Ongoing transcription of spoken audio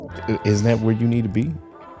Isn't that where you need to be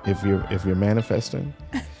if you're manifesting?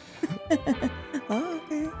 Oh,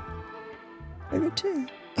 okay. Maybe too.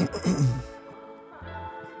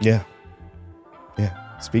 Yeah.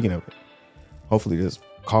 Speaking of it, hopefully this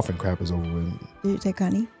coughing crap is over with. Did you take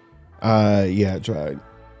honey? Yeah, I tried.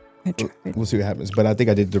 We'll see what happens. But I think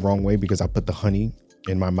I did it the wrong way because I put the honey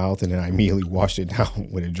in my mouth and then I immediately washed it down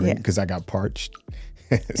with a drink because I got parched.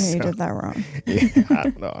 So, you did that wrong. Yeah,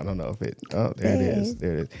 I don't know if it. Oh, there it is.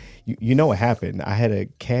 There it is. You know what happened? I had a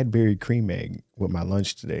Cadbury cream egg with my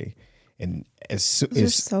lunch today, and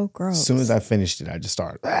so gross. As soon as I finished it, I just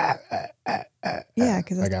started. Yeah,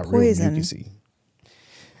 because I it's got poison. real mucusy.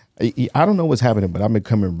 I don't know what's happening, but I'm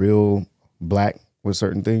becoming real black with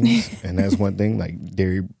certain things, and that's one thing. Like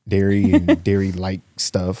dairy and dairy-like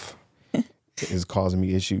stuff is causing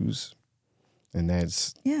me issues. And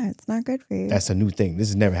that's it's not good for you. That's a new thing. This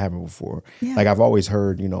has never happened before. Yeah. Like I've always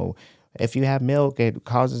heard, if you have milk, it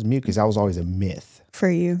causes mucus. That was always a myth for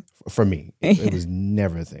you. For me, it was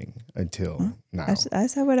never a thing until now. I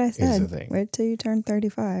said what I said. It's a thing. Wait till you turn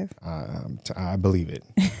 35. I believe it.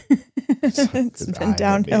 It's been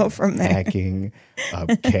downhill from there. Packing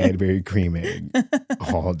a Cadbury cream egg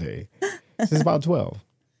all day since about 12.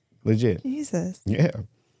 Legit. Jesus. Yeah.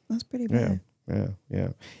 That's pretty bad.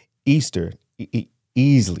 Yeah. Easter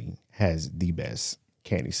easily has the best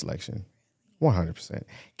candy selection. 100%.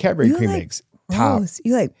 Cadbury cream eggs. Top.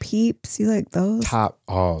 You like Peeps? You like those? Top.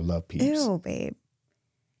 Oh, love Peeps. Ew, babe.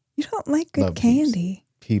 You don't like good candy.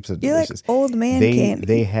 Peeps are You delicious. like old man candy.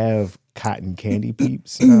 They have cotton candy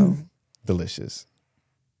Peeps now. Delicious.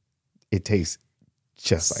 It tastes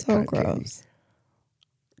just like cotton candy.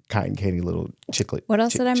 Cotton candy, little chiclet. What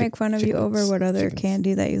else did I make fun of you over? What other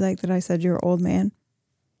candy that you like that I said you're old man?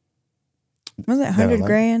 Was it 100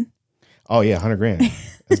 grand? Oh yeah, 100 grand.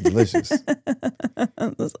 That's delicious.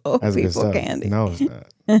 Those old people candy. No, it's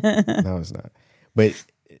not. No, it's not. But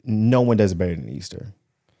no one does it better than Easter.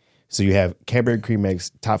 So you have Cadbury cream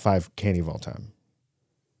eggs, top 5 candy of all time.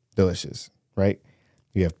 Delicious, right?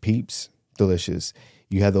 You have Peeps, delicious.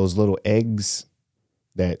 You have those little eggs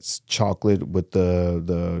that's chocolate with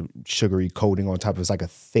the sugary coating on top. It's like a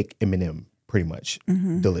thick M&M, pretty much.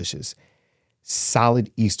 Mm-hmm. Delicious.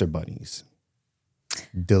 Solid Easter bunnies.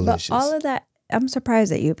 Delicious. But all of that, I'm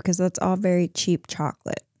surprised at you because that's all very cheap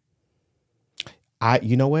chocolate.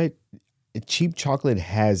 You know what? Cheap chocolate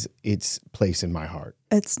has its place in my heart.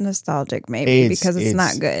 It's nostalgic, maybe, because it's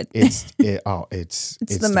not good. It's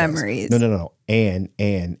the memories. No. And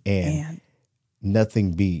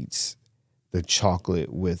nothing beats the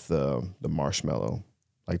chocolate with the marshmallow,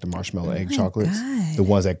 like the marshmallow egg chocolates, God. the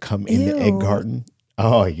ones that come in the egg carton.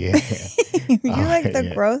 Oh yeah, you're like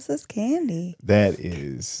the grossest candy. That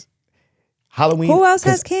is Halloween. Who else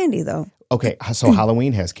has candy though? Okay, so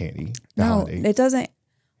Halloween has candy. It doesn't.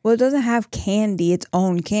 Well, it doesn't have candy, its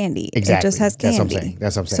own candy. Exactly. It just has candy.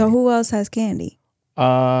 That's what I'm saying. So who else has candy?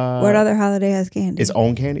 What other holiday has candy? Its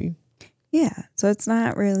own candy? Yeah. So it's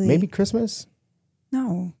not really. Maybe Christmas?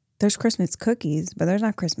 No. There's Christmas cookies, but there's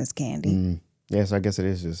not Christmas candy. Yes, I guess it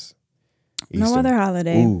is just Easter. No other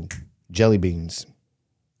holiday. Ooh, jelly beans.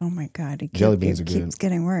 Oh my God. Jelly beans are good. It keeps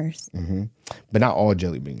getting worse. Mm-hmm. But not all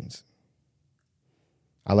jelly beans.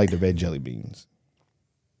 I like the red jelly beans.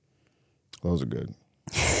 Those are good.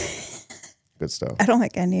 Good stuff. I don't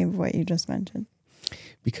like any of what you just mentioned.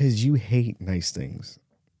 Because you hate nice things.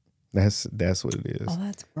 That's what it is. Oh,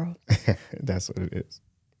 that's gross. That's what it is.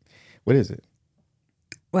 What is it?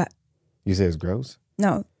 What? You say it's gross?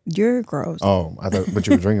 No, you're gross. Oh, I thought what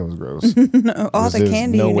you were drinking was gross. No, all the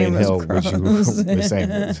candy no you way knew in was hell gross. what you were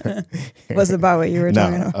saying was about what you were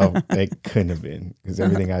talking about. Oh, it couldn't have been because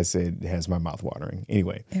everything I said has my mouth watering.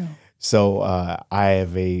 Anyway, Ew. So I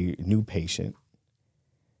have a new patient.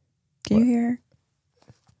 Can you hear?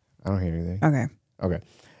 I don't hear anything. Okay.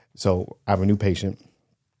 So I have a new patient.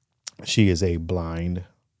 She is a blind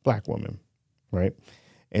Black woman, right?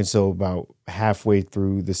 And so about halfway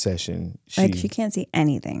through the session, she can't see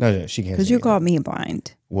anything. No, she can't. Because you called me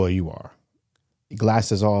blind. Well, you are.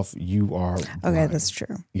 Glasses off. You are. Okay, blind. that's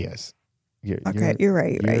true. Yes. You're right.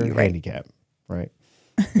 You're handicapped, right?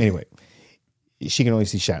 Anyway, she can only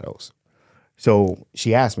see shadows. So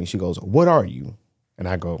she asked me. She goes, "What are you?" And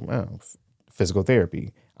I go, "Physical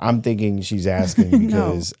therapy." I'm thinking she's asking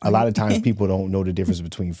because a lot of times people don't know the difference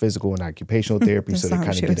between physical and occupational therapy, so they kind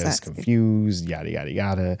of get us confused, yada, yada,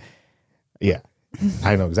 yada. Yeah,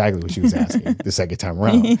 I know exactly what she was asking the second time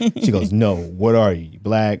around. She goes, "No, what are you?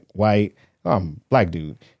 Black, white?" I'm black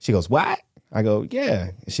dude. She goes, "What?" I go, "Yeah."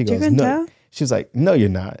 She goes, "No." Tell? She's like, "No, you're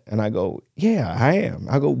not." And I go, "Yeah, I am."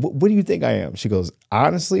 I go, "What do you think I am?" She goes,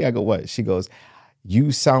 "Honestly." I go, "What?" She goes,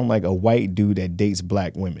 you sound like a white dude that dates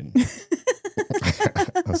black women.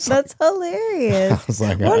 That's hilarious. I was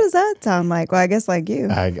like, what does that sound like? Well, I guess like you.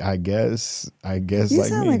 I guess you like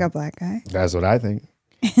sound me. like a black guy. That's what I think.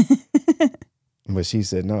 But she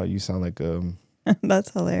said, no, you sound like a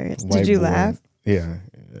That's hilarious. white Did you boy. laugh? Yeah.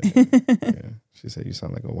 She said, you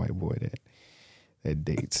sound like a white boy that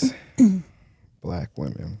dates black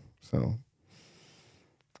women. So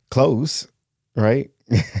close, right?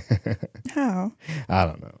 How? I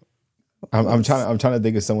don't know. I'm trying to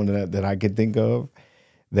think of someone that I could think of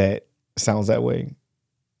that sounds that way,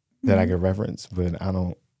 that I could reference, but I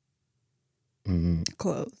don't.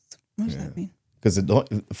 Close. What does that mean? Because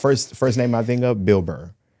the first name I think of, Bill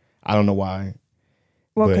Burr. I don't know why.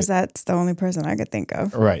 Well, because that's the only person I could think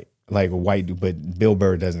of. Right, like a white dude, but Bill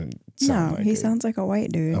Burr doesn't sound like he sounds like a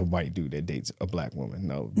white dude. A white dude that dates a black woman.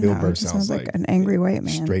 No, Bill Burr sounds like an angry white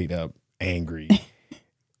man. Straight up angry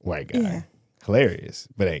white guy. Yeah. Hilarious,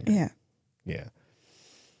 but angry. Yeah. Yeah.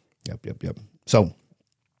 Yep. So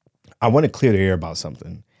I want to clear the air about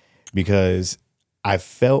something because I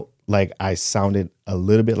felt like I sounded a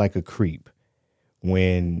little bit like a creep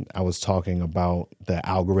when I was talking about the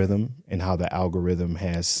algorithm and how the algorithm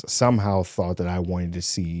has somehow thought that I wanted to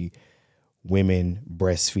see women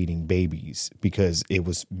breastfeeding babies because it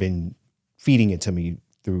was been feeding it to me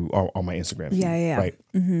through on my Instagram feed, Yeah. right?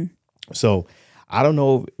 Mm-hmm. So I don't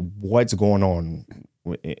know what's going on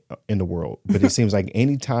in the world, but it seems like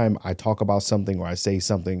anytime I talk about something or I say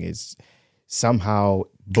something, it's somehow,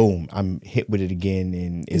 boom, I'm hit with it again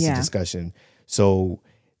and it's a discussion. So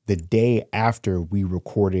the day after we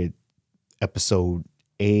recorded episode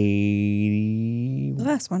 80. The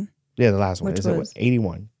last one. Yeah, the last one. Which Is was? it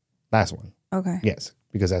 81? Last one. Okay. Yes,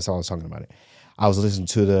 because that's all I was talking about it. I was listening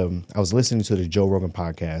to the Joe Rogan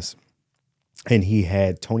podcast, and he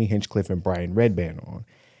had Tony Hinchcliffe and Brian Redband on.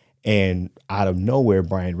 And out of nowhere,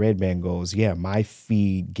 Brian Redband goes, yeah, my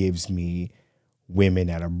feed gives me women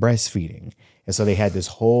that are breastfeeding. And so they had this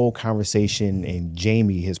whole conversation, and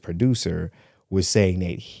Jamie, his producer, was saying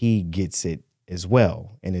that he gets it as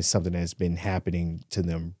well. And it's something that's been happening to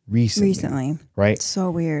them recently. Right? It's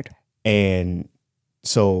so weird. And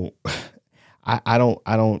so I don't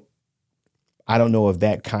know if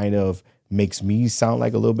that kind of makes me sound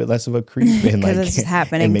like a little bit less of a creep, and like it's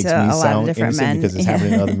happening makes to me a lot of different men because it's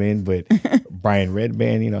happening to other men. But Brian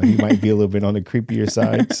Redband, he might be a little bit on the creepier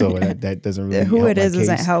side, so that doesn't really who help it is my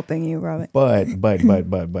isn't case. helping you, Robert. But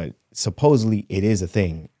supposedly it is a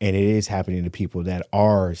thing, and it is happening to people that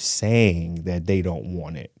are saying that they don't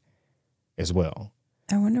want it as well.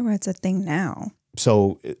 I wonder why it's a thing now.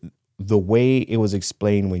 So the way it was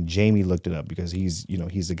explained when Jamie looked it up, because he's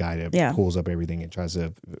the guy that pulls up everything and tries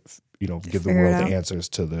to give the world the answers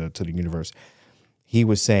to the universe. He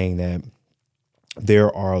was saying that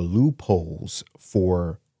there are loopholes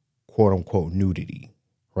for quote unquote nudity,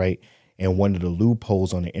 right? And one of the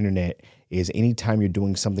loopholes on the internet is anytime you're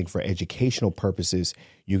doing something for educational purposes,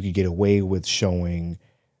 you could get away with showing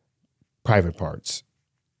private parts.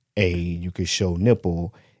 You could show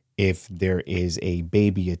nipple if there is a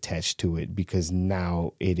baby attached to it, because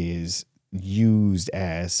now it is used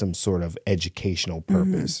as some sort of educational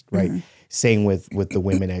purpose, right? Mm-hmm. Same with the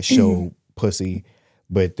women that show pussy,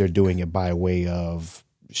 but they're doing it by way of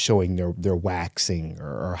showing their waxing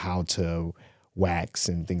or how to wax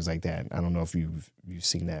and things like that. I don't know if you've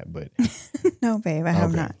seen that, but no, babe, I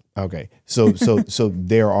have not. Okay, so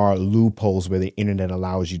there are loopholes where the internet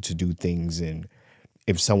allows you to do things, and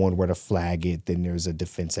if someone were to flag it, then there's a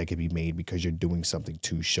defense that could be made because you're doing something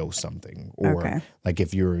to show something. Or like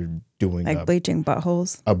if you're doing bleaching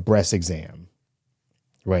buttholes, a breast exam,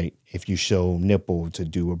 right? If you show nipple to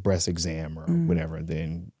do a breast exam or whatever,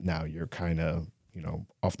 then now you're kind of,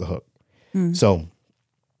 off the hook. So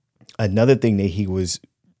another thing that he was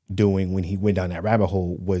doing when he went down that rabbit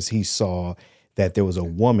hole was he saw that there was a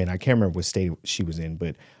woman, I can't remember what state she was in,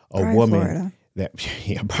 but woman Florida.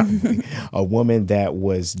 A woman that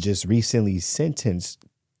was just recently sentenced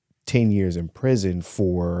 10 years in prison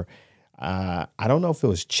for, I don't know if it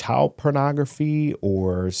was child pornography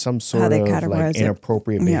or some sort of like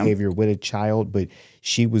inappropriate behavior with a child, but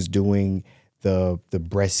she was doing the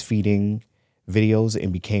breastfeeding videos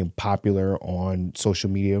and became popular on social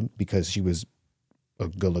media because she was a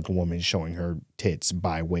good-looking woman showing her tits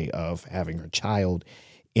by way of having her child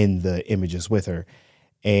in the images with her.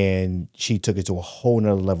 And she took it to a whole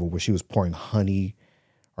nother level where she was pouring honey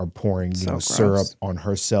or pouring syrup on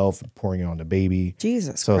herself, pouring it on the baby.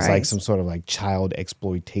 Jesus So Christ. It's like some sort of like child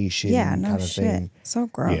exploitation kind of thing. So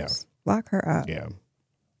gross. Yeah. Lock her up. Yeah.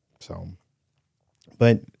 So,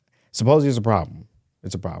 but supposedly it's a problem.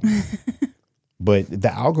 It's a problem. But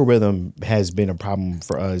the algorithm has been a problem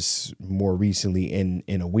for us more recently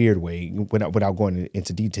in a weird way, without going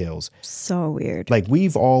into details. So weird. Like,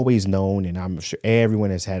 we've always known, and I'm sure everyone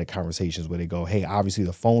has had conversations where they go, hey, obviously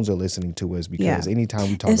the phones are listening to us, because anytime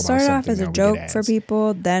we talk about something, it started off as a joke for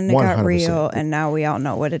people, then it got real, and now we all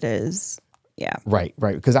know what it is. Yeah. Right.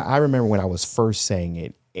 Because I remember when I was first saying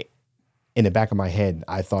it, in the back of my head,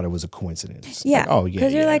 I thought it was a coincidence. Yeah. Like, oh, yeah.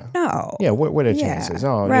 Because you're like, no. Yeah, what are the chances?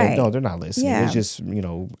 Oh, right. yeah, no, they're not listening. Yeah. It's just,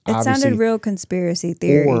 it sounded real conspiracy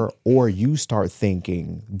theory. Or you start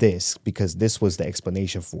thinking this, because this was the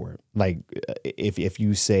explanation for it. Like, if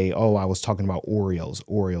you say, oh, I was talking about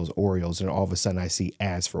Oreos, and all of a sudden I see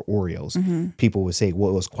ads for Oreos, people would say,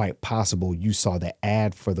 well, it was quite possible you saw the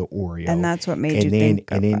ad for the Oreo. And that's what made you think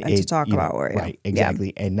to talk about Oreo. Right,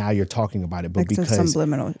 exactly. Yeah. And now you're talking about it. But because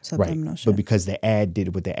subliminal right. But because the ad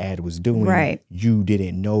did what the ad was doing, right. you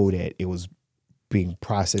didn't know that it was being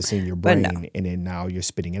processed in your brain, and then now you're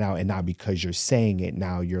spitting it out. And now because you're saying it,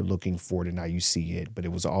 now you're looking for it, and now you see it. But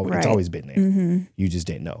it's always been there. You just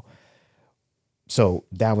didn't know. So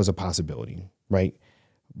that was a possibility, right?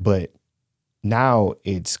 But now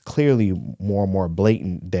it's clearly more and more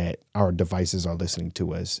blatant that our devices are listening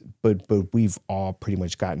to us, but we've all pretty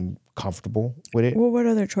much gotten comfortable with it. Well, what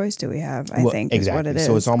other choice do we have? I think exactly. Is what it is.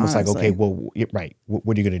 So it's almost honestly. like, okay, well, right.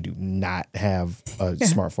 What are you going to do? Not have a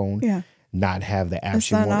smartphone? Yeah. Not have the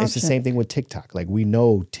apps you want? It's the same thing with TikTok. Like, we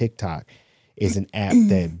know TikTok is an app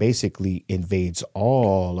that basically invades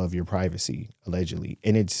all of your privacy, allegedly,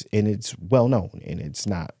 and it's well known, and it's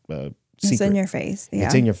not secret. It's in your face. Yeah.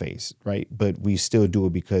 It's in your face, right? But we still do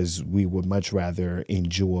it because we would much rather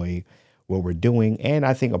enjoy what we're doing. And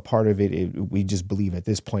I think a part of it, we just believe at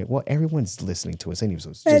this point, well, everyone's listening to us anyway.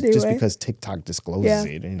 So it's just because TikTok discloses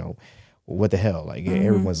it, what the hell? Like,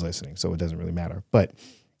 everyone's listening, so it doesn't really matter. But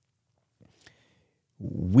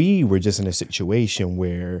we were just in a situation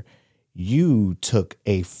where you took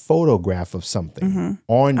a photograph of something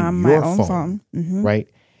on your phone. Right?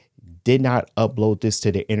 Did not upload this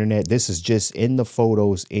to the internet. This is just in the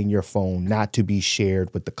photos in your phone, not to be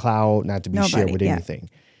shared with the cloud, not to be shared with anything.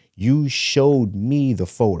 You showed me the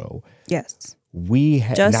photo. Yes. We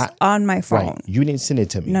had just on my phone. Right. You didn't send it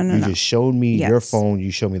to me. No. You just showed me your phone.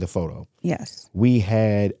 You showed me the photo. Yes. We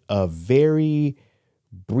had a very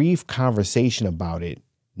brief conversation about it,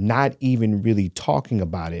 not even really talking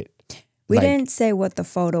about it. We didn't say what the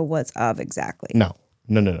photo was of exactly. No.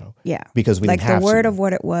 Yeah. Because we didn't have the word of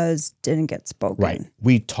what it was didn't get spoken. Right.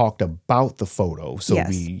 We talked about the photo. So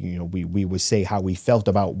we would say how we felt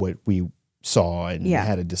about what we saw and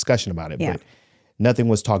had a discussion about it. Yeah. But nothing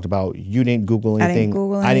was talked about. You didn't Google anything.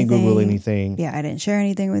 I didn't Google anything. Yeah. I didn't share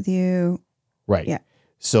anything with you. Right. Yeah.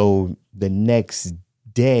 So the next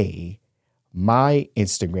day, my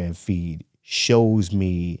Instagram feed shows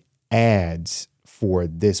me ads for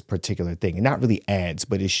this particular thing. And not really ads,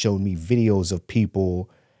 but it showed me videos of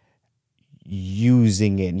people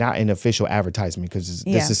using it, not in official advertisement, because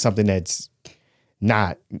this is something that's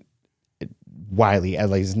not widely,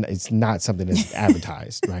 like, it's not something that's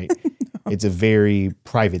advertised, right? No. It's a very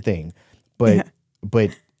private thing. But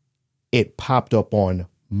it popped up on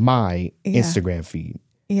my Instagram feed.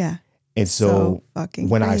 Yeah. And so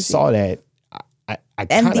when I saw that, I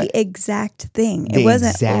kinda, the exact thing. It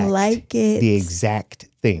wasn't like it. The exact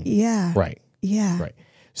thing. Yeah. Right. Yeah. Right.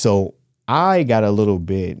 So I got a little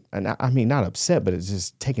bit, and I mean, not upset, but it's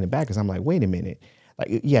just taken aback, because I'm like, wait a minute.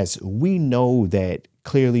 Like, yes, we know that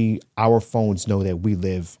clearly our phones know that we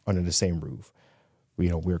live under the same roof.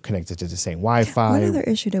 We're connected to the same Wi-Fi. What other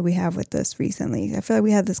issue did we have with this recently? I feel like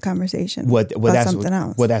we had this conversation about something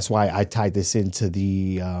else. Well, that's why I tied this into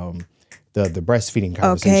the breastfeeding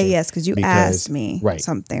conversation. Okay, yes, because you asked me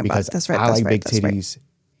something about this. Right, I like big titties.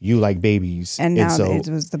 You like babies, and now it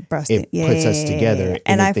was the breast. It puts us together,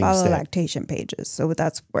 and I follow lactation pages, so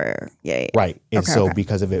that's where, right. And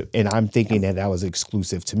because of it, and I'm thinking that was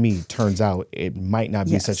exclusive to me. Turns out it might not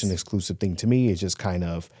be such an exclusive thing to me. It's just kind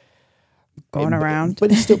of going around,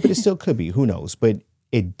 but it still could be. Who knows? But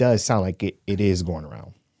it does sound like it is going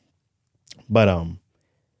around. But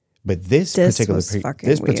this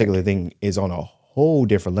particular thing is on a whole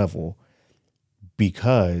different level,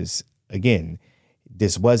 because again,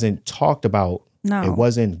 this wasn't talked about. No. It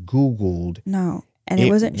wasn't Googled. No. And it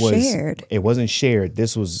wasn't shared. It wasn't shared.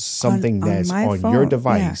 This was something that's on phone, your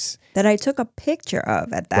device. Yeah, that I took a picture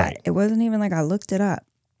of at that. Right. It wasn't even like I looked it up.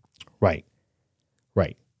 Right.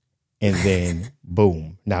 And then,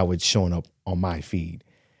 boom, now it's showing up on my feed.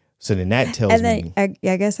 So then that tells me. I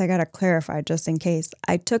guess I got to clarify just in case.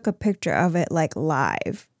 I took a picture of it like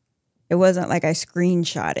live. It wasn't like I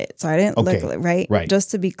screenshot it. So I didn't look right. Right.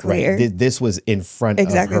 Just to be clear. Right. This was in front of her.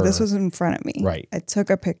 Exactly. This was in front of me. Right. I took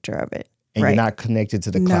a picture of it. And you're not connected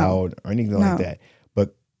to the cloud or anything like that.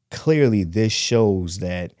 But clearly this shows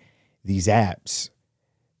that these apps,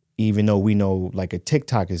 even though we know like a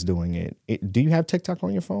TikTok is doing it, do you have TikTok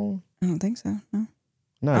on your phone? I don't think so. No.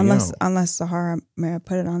 No, unless Sahara may have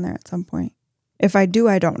put it on there at some point. If I do,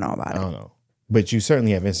 I don't know about it. I don't know. But you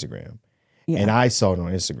certainly have Instagram. Yeah. And I saw it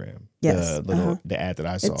on Instagram. Yes. The ad that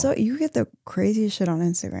I saw. So you get the craziest shit on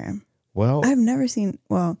Instagram. Well, I've never seen,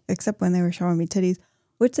 except when they were showing me titties,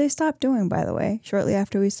 which they stopped doing, by the way, shortly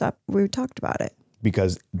after we talked about it.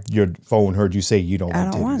 Because your phone heard you say you don't want titties.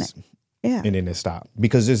 I don't want it. Yeah. And then it stopped.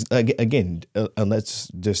 Because there's, again,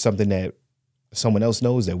 unless there's something that someone else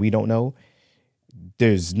knows that we don't know,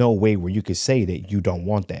 there's no way where you could say that you don't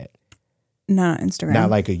want that. Not on Instagram. Not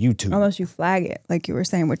like a YouTube. Unless you flag it, like you were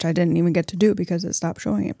saying, which I didn't even get to do because it stopped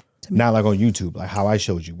showing it to me. Not like on YouTube, like how I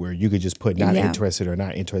showed you, where you could just put not interested or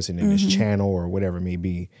not interested in this channel or whatever it may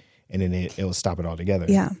be, and then it'll stop it altogether.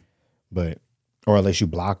 Yeah. But, or unless you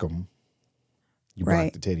block them, you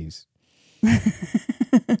block the titties.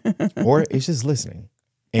 Or it's just listening.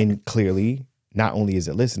 And clearly, not only is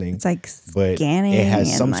it listening, it's like but it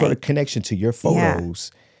has some sort of connection to your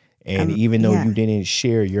photos. And even though you didn't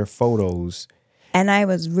share your photos. And I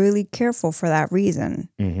was really careful for that reason.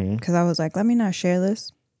 Because I was like, let me not share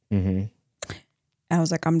this. I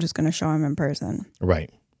was like, I'm just going to show him in person.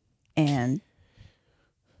 Right. And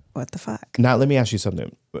what the fuck? Now, let me ask you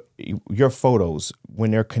something. Your photos,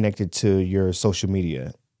 when they're connected to your social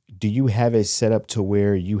media, do you have it set up to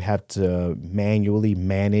where you have to manually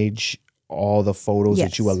manage all the photos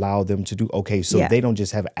that you allow them to do? Okay, so they don't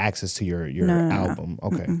just have access to your album. No.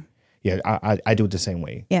 Okay. Yeah, I do it the same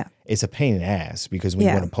way. Yeah. It's a pain in the ass because when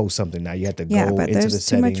you want to post something now, you have to go into the settings. Yeah, but there's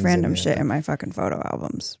too much random shit in my fucking photo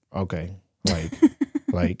albums. Okay.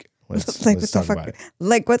 Like let's talk about it.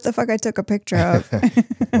 Like what the fuck I took a picture of.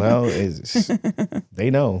 Well, they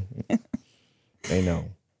know. They know.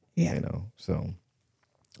 Yeah. They know. So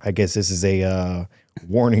I guess this is a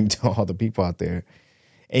warning to all the people out there.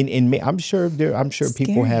 And I'm sure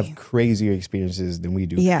people have crazier experiences than we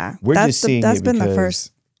do. Yeah. We're just seeing that's it been because, the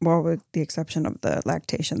first, well, with the exception of the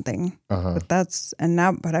lactation thing. But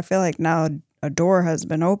but I feel like now a door has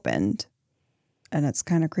been opened and it's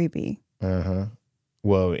kind of creepy.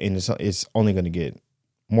 Well, and it's only going to get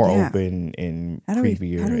more open and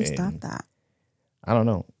creepier. How do we stop that? I don't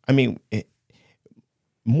know. I mean,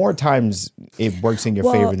 more times it works in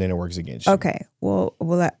your favor than it works against you. Okay. Well,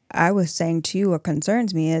 I was saying to you, what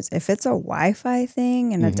concerns me is if it's a Wi-Fi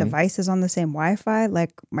thing and a device is on the same Wi-Fi,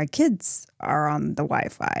 like my kids are on the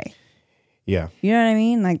Wi-Fi. Yeah. You know what I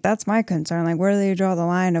mean? Like that's my concern. Like where do they draw the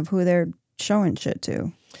line of who they're showing shit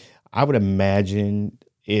to? I would imagine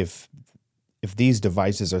if these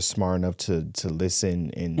devices are smart enough to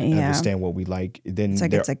listen and understand what we like, then it's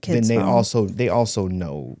like it's a kid's then phone. they also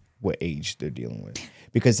know what age they're dealing with,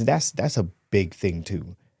 because that's a big thing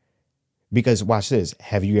too. Because watch this,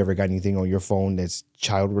 have you ever got anything on your phone that's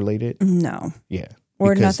child related? No. Yeah.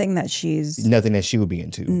 Or nothing that she would be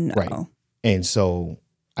into. No. Right. And so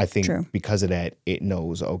I think because of that, it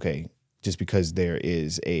knows, okay, just because there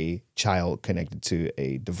is a child connected to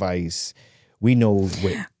a device, we know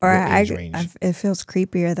what age range. It feels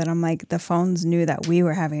creepier that I'm like, the phones knew that we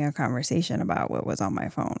were having a conversation about what was on my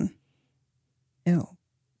phone. Ew.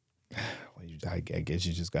 Well, I guess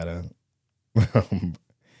you just gotta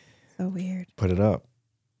so weird. Put it up.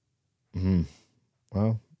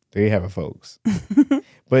 Well, there you have it, folks.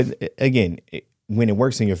 But again, when it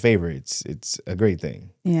works in your favor, it's a great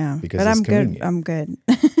thing. Yeah, because but I'm convenient. good. I'm good.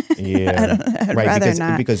 Yeah, I'd rather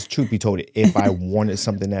not. Because truth be told, if I wanted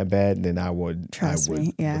something that bad, then I would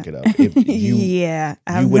look it up. If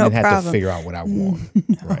you wouldn't have to figure out what I want,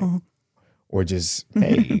 right? Or just,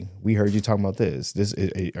 hey, we heard you talking about this.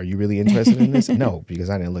 Are you really interested in this? No, because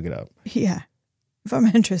I didn't look it up. Yeah, if I'm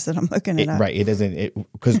interested, I'm looking it up. Right? It doesn't.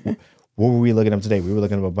 Because what were we looking up today? We were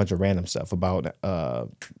looking up a bunch of random stuff about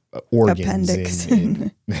organs, appendix,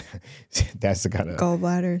 and that's the kind of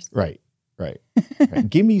gallbladders. Right.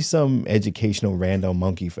 Give me some educational random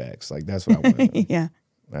monkey facts. Like that's what I want to know. Yeah,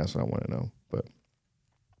 that's what I want to know. But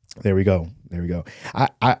there we go.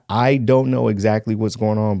 I don't know exactly what's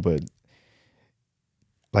going on, but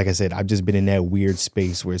like I said, I've just been in that weird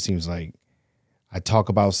space where it seems like I talk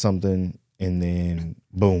about something and then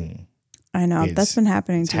boom. I know. That's been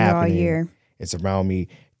happening to me all year. It's around me.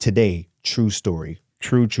 Today, true story.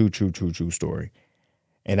 True story.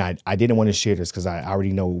 And I didn't want to share this because I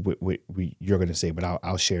already know what you're going to say, but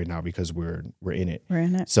I'll share it now because we're in it. We're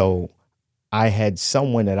in it. So I had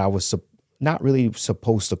someone that I was not really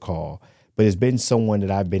supposed to call, but it's been someone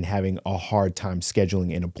that I've been having a hard time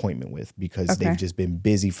scheduling an appointment with because they've just been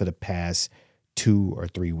busy for the past 2 or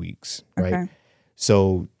 3 weeks, right? Okay.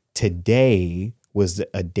 So today was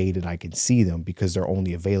a day that I can see them because they're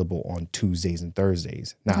only available on Tuesdays and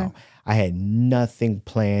Thursdays. Now, I had nothing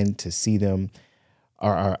planned to see them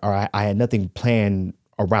or I had nothing planned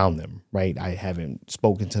around them, right? I haven't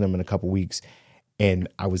spoken to them in a couple weeks, and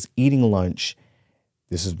I was eating lunch.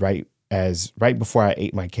 This is right before I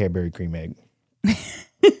ate my Cadbury cream egg.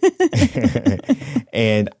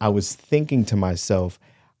 And I was thinking to myself,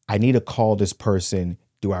 I need to call this person.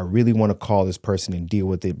 Do I really want to call this person and deal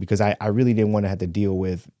with it? Because I really didn't want to have to deal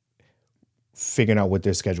with figuring out what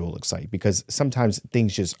their schedule looks like, because sometimes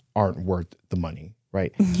things just aren't worth the money,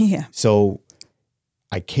 right? Yeah. So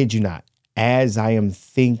I kid you not, as I am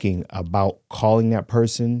thinking about calling that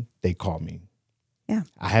person, they call me. Yeah.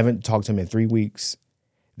 I haven't talked to them in 3 weeks.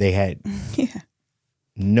 They had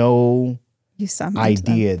no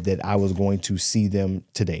idea that I was going to see them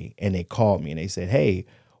today. And they called me and they said, hey,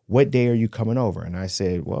 what day are you coming over? And I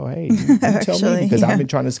said, well, hey, you tell me, because I've been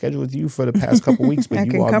trying to schedule with you for the past couple weeks,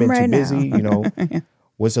 but you all have been too busy, you know.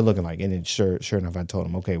 What's it looking like? And then sure enough, I told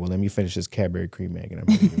him, okay, well, let me finish this Cadbury cream egg and I'm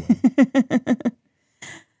ready to go.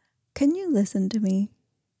 Can you listen to me?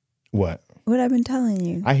 What? What I've been telling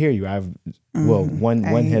you. I hear you. One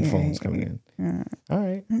headphone's coming in. All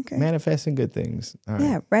right. Okay. Manifesting good things. All right.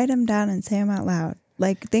 Yeah, write them down and say them out loud.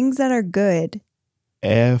 Like things that are good.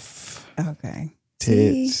 F. Okay.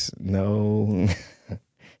 Tits. See? No.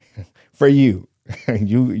 For you.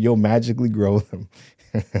 You'll magically grow them.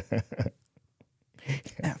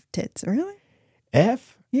 F tits, really?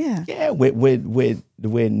 F? Yeah. Yeah, with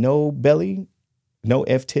no belly, no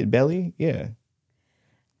F tit belly. Yeah.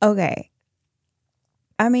 Okay.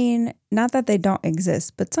 I mean, not that they don't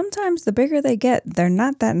exist, but sometimes the bigger they get, they're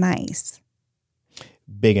not that nice.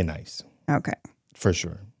 Big and nice. Okay. For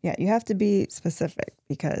sure. Yeah, you have to be specific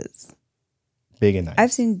because big and nice.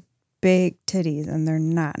 I've seen big titties and they're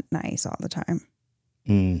not nice all the time.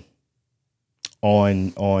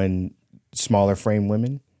 On smaller frame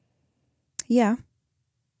women? Yeah.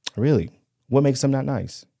 Really? What makes them not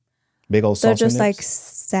nice? Big old They're saucer just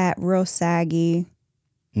nips? like real saggy.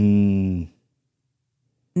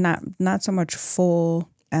 Not so much full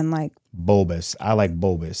and like bulbous. I like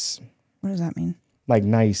bulbous. What does that mean? Like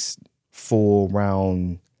nice, full,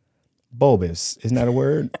 round, bulbous. Isn't that a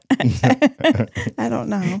word? I don't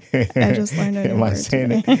know. I just learned a new word.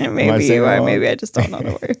 Saying it? Maybe you are. Maybe I just don't know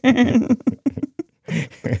the word.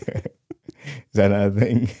 Is that another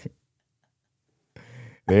thing?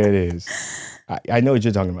 There it is. I know what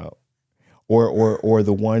you're talking about. Or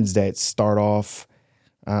the ones that start off.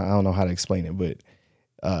 I don't know how to explain it, but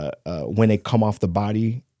when they come off the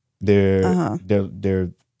body, they're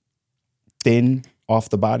thin off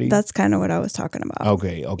the body. That's kind of what I was talking about.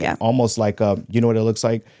 Okay. Yeah. Almost like you know what it looks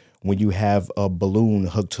like when you have a balloon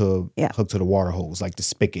hooked to the water hose, like the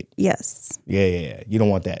spigot. Yes. Yeah. You don't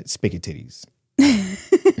want that spigot titties.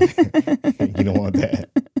 You don't want that.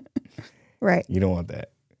 Right. You don't want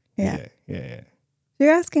that. Yeah.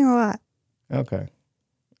 You're asking a lot. Okay.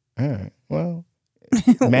 All right. Well,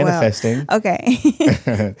 manifesting. Well, okay.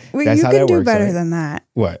 Well, That's you how can that do works, better right? than that.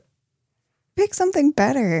 What? Pick something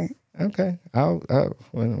better. Okay. I'll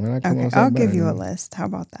when I come on. I'll give you a list. How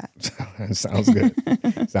about that? Sounds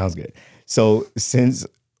good. Sounds good. So since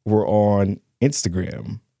we're on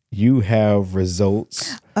Instagram, you have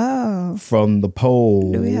results from the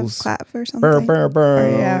polls. Do we have clap or something? Burr.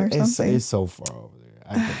 Or something. It's so far over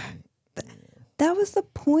there. That was the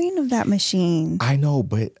point of that machine. I know,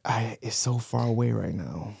 but it's so far away right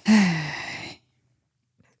now.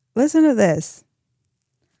 Listen to this.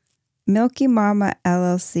 Milky Mama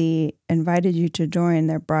LLC invited you to join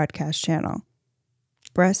their broadcast channel,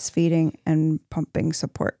 Breastfeeding and Pumping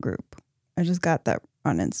Support Group. I just got that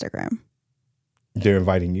on Instagram. They're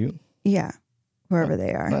inviting you? Yeah, wherever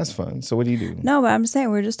they are. That's fun. So what do you do? No, but I'm saying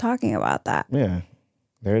we're just talking about that. Yeah.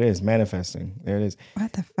 There it is. Manifesting. There it is.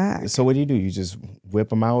 What the fuck? So what do? You just whip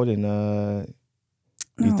them out and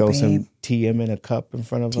you throw some TM in a cup in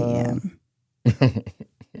front of TM.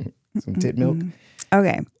 Some tit milk?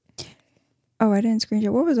 Okay. Oh, I didn't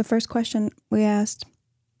screenshot. What was the first question we asked?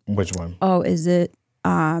 Which one? Oh, is it,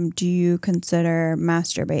 do you consider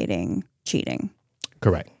masturbating cheating?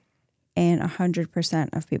 Correct. And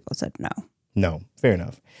 100% of people said no. No. Fair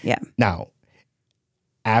enough. Yeah. Now,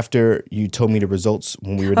 after you told me the results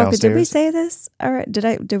when we were downstairs. Did we say this? All right.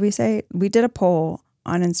 Did we say we did a poll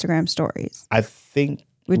on Instagram stories? I think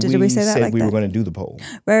did we say that said like we that? were going to do the poll.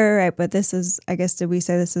 Right. But this is, I guess, did we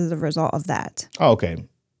say this is the result of that? Oh, okay.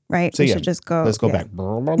 right? So We yeah, should just go. let's go back.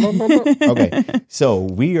 Okay, so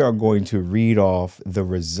we are going to read off the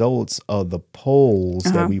results of the polls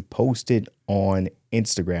that we posted on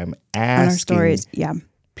Instagram, On our asking stories. Yeah.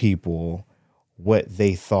 people what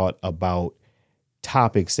they thought about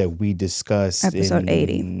topics that we discussed. Episode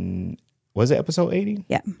 80. Was it episode 80?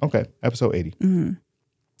 Yeah. Okay, episode 80.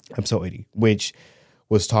 Episode 80, which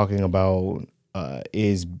was talking about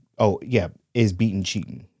is beating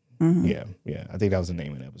cheating. Yeah. I think that was the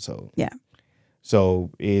name of the episode. Yeah. So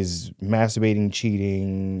is masturbating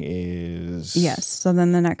cheating? Is Yes. So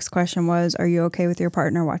then the next question was, are you okay with your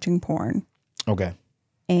partner watching porn? Okay.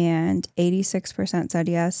 And 86% said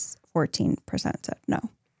yes, 14% said no.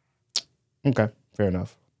 Okay. Fair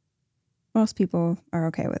enough. Most people are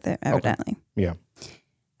okay with it, evidently. Okay. Yeah.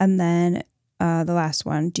 And then the last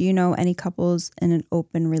one, do you know any couples in an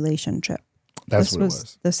open relationship? That's this what it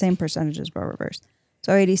was. The same percentages but reversed.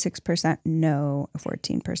 So 86% no,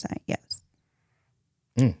 14% yes.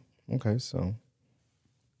 Okay, so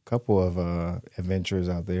a couple of adventurers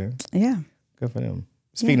out there. Yeah. Good for them.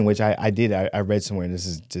 Speaking of which, I read somewhere, and this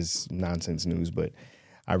is just nonsense news, but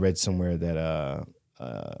I read somewhere that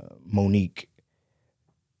Monique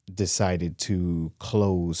decided to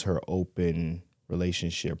close her open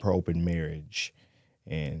relationship, her open marriage,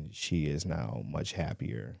 and she is now much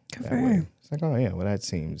happier Good that for way. her. It's like, oh yeah, well that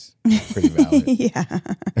seems pretty valid. Yeah.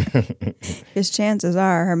 His chances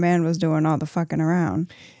are her man was doing all the fucking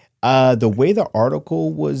around. The way the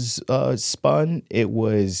article was spun, it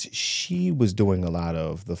was she was doing a lot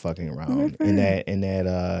of the fucking around, and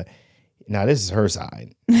that now this is her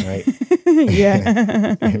side, right?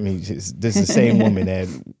 Yeah. I mean, this is the same woman that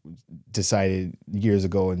decided years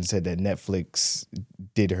ago and said that Netflix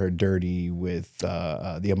did her dirty with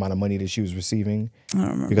the amount of money that she was receiving. I don't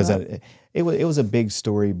remember Because that. it was a big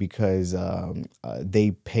story because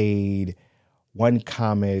they paid one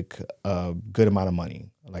comic a good amount of money,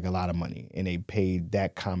 like a lot of money, and they paid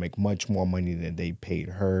that comic much more money than they paid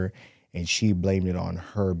her, and she blamed it on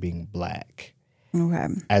her being black. Okay.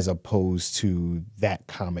 As opposed to that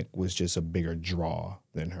comic was just a bigger draw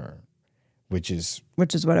than her, which is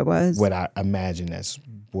what it was. what I imagine that's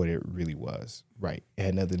what it really was. Right. It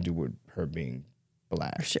had nothing to do with her being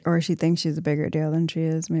black. Or she thinks she's a bigger deal than she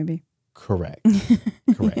is, maybe. Correct.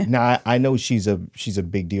 Correct. Yeah. Now I know she's a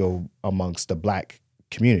big deal amongst the black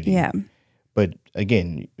community. Yeah. But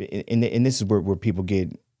again, and this is where people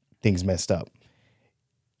get things messed up.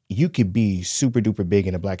 You could be super duper big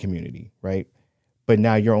in the black community, right? But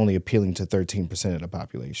now you're only appealing to 13% of the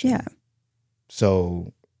population. Yeah.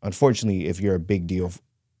 So unfortunately, if you're a big deal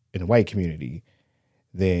in the white community,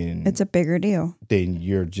 then it's a bigger deal. Then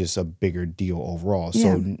you're just a bigger deal overall.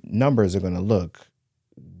 Yeah. So numbers are going to look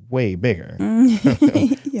way bigger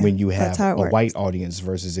Yeah, when you have a works. white audience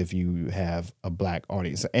versus if you have a black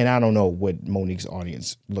audience. And I don't know what Monique's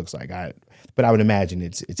audience looks like. But I would imagine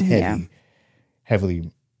it's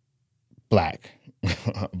heavily black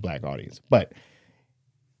audience. But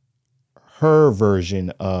her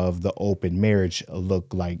version of the open marriage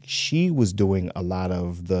looked like she was doing a lot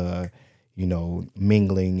of the,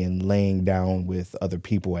 mingling and laying down with other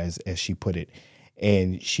people, as she put it.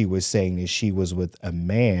 And she was saying that she was with a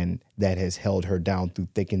man that has held her down through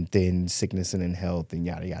thick and thin, sickness and in health, and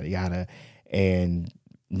yada, yada, yada. And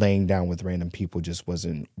laying down with random people just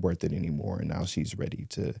wasn't worth it anymore. And now she's ready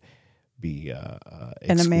to be exclusive.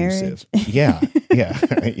 In a marriage? Yeah.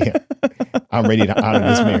 Yeah. I'm ready to honor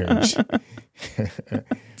this marriage.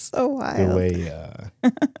 So wild. The way,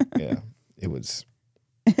 it was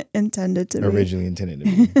intended to originally intended to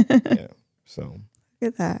be. Yeah. So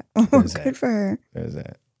look at that. Oh, good that. for her. There's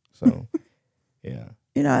that. So, yeah.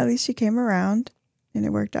 At least she came around and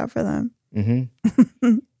it worked out for them.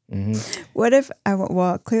 Mm-hmm. Mm-hmm. What if,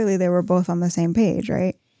 clearly they were both on the same page,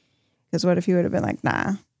 right? Because what if he would have been like,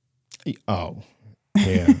 nah. Oh,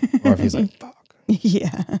 yeah. Or if he's like, fuck.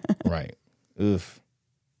 Yeah. Right. Oof.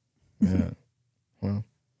 Yeah. Well,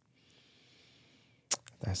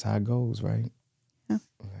 that's how it goes, right? Yeah.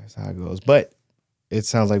 That's how it goes. But it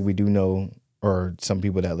sounds like we do know, or some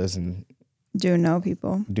people that listen do know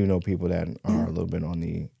people that are a little bit on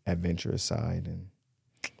the adventurous side, and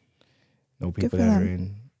know people that are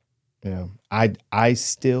in. Yeah. I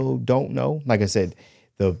still don't know. Like I said,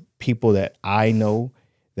 the people that I know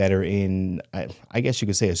that are in, I guess you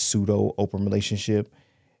could say, a pseudo open relationship,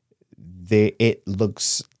 it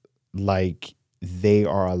looks like they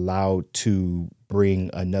are allowed to bring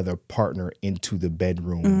another partner into the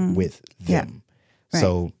bedroom with them. Yeah. Right.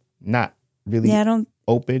 So not really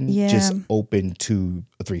open, just open to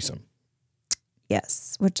a threesome.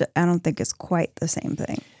 Yes, which I don't think is quite the same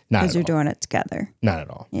thing. Not Because at you're all. doing it together. Not at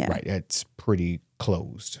all. Yeah. Right. It's pretty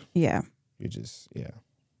closed. Yeah. You just, yeah.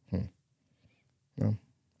 Well,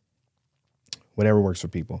 whatever works for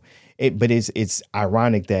people. But it's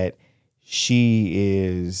ironic that she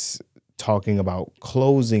is talking about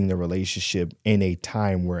closing the relationship in a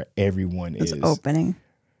time where everyone It's is opening.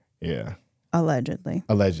 Yeah. Allegedly.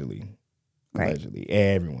 Allegedly. Right. Allegedly.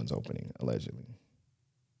 Everyone's opening, allegedly.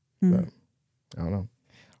 Mm. But I don't know.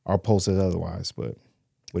 Our poll says otherwise, but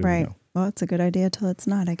what do we Right. know? Well, it's a good idea till it's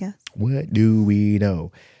not, I guess. What do we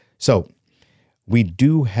know? So we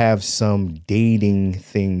do have some dating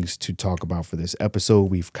things to talk about for this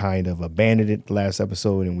episode. We've kind of abandoned it the last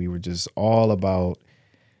episode, and we were just all about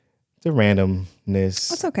the randomness.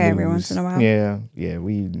 That's okay every once in a while. Yeah,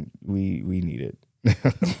 we need it.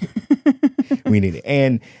 We need it.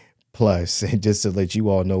 And plus, just to let you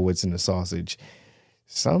all know what's in the sausage,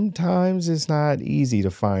 sometimes it's not easy to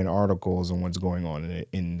find articles on what's going on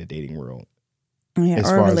in the dating world. Yeah,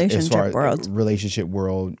 or relationship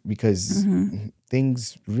world, because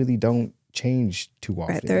things really don't change too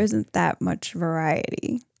often. Right. There isn't that much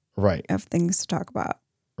variety of things to talk about.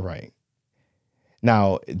 Right.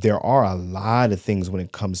 Now, there are a lot of things when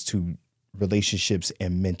it comes to relationships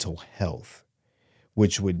and mental health,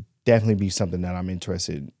 which would definitely be something that I'm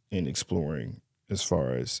interested in exploring as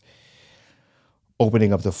far as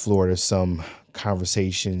opening up the floor to some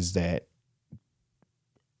conversations that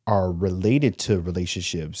are related to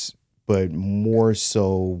relationships, but more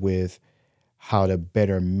so with how to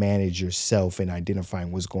better manage yourself and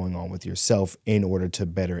identifying what's going on with yourself in order to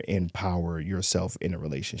better empower yourself in a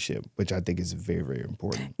relationship, which I think is very, very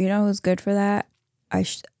important. You know who's good for that? I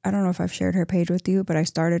don't know if I've shared her page with you, but I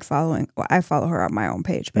started following. Well, I follow her on my own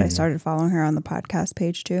page, but I started following her on the podcast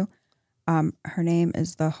page too. Her name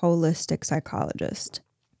is The Holistic Psychologist,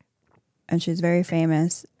 and she's very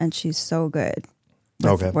famous, and she's so good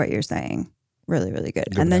with what you're saying. Really, really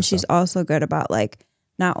good. And then she's also good about like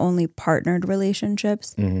not only partnered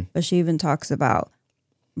relationships, but she even talks about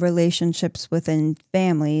relationships within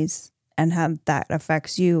families and how that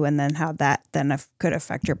affects you, and then how that then could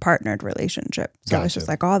affect your partnered relationship. So it's just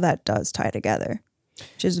like all that does tie together.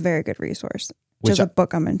 She's a very good resource. Which is a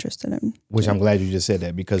book I'm interested in. Which I'm glad you just said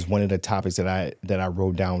that, because one of the topics that I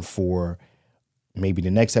wrote down for maybe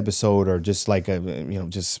the next episode, or just like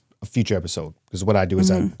just a future episode, because what I do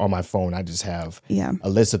is on my phone I just have a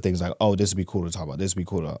list of things like, oh, this would be cool to talk about, this would be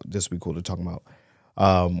cool to talk about.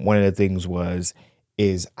 One of the things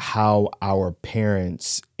is how our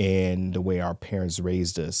parents and the way our parents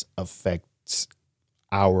raised us affects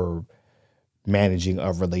our managing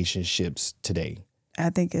of relationships today. I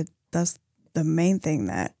think that's the main thing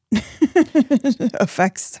that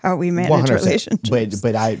affects how we manage 100%. relationships.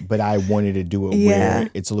 But I wanted to do it where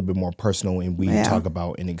it's a little bit more personal, and we talk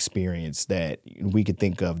about an experience that we could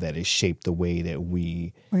think of that has shaped the way that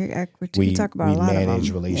we talk about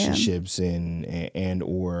manage relationships and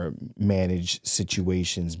or manage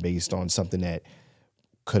situations based on something that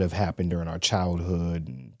could have happened during our childhood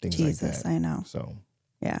and things like that. I know. So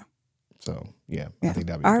yeah. I think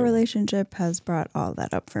that'd be our good. relationship has brought all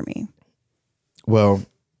that up for me. Well,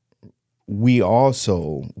 we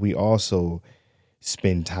also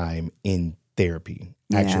spend time in therapy,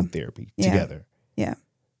 actual therapy together. Yeah.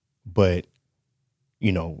 But,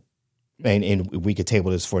 and we could table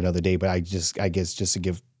this for another day, but I guess just to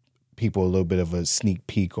give people a little bit of a sneak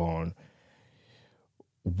peek on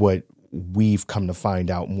what we've come to find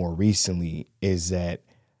out more recently is that,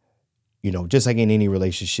 just like in any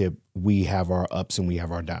relationship, we have our ups and we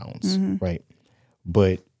have our downs, right?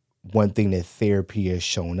 But one thing that therapy has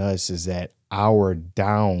shown us is that our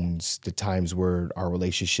downs, the times where our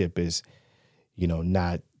relationship is,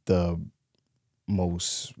 not the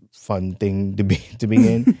most fun thing to be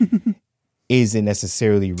in, isn't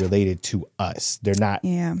necessarily related to us. They're not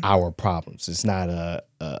our problems. It's not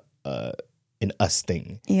an us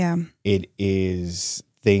thing. Yeah. It is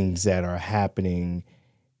things that are happening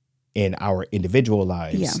in our individual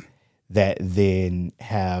lives that then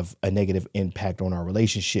have a negative impact on our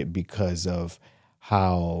relationship because of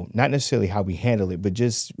how, not necessarily how we handle it, but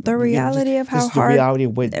just the reality of how hard the reality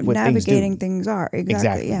of what navigating things are.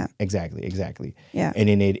 Exactly. Yeah. Exactly. Yeah. And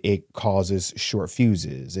then it causes short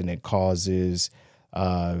fuses, and it causes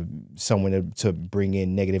someone to bring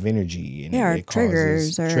in negative energy, and it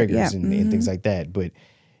causes triggers and things like that.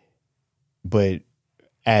 But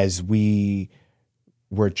as we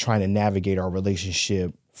were trying to navigate our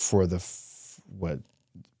relationship for the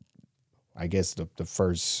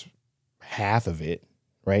first half of it,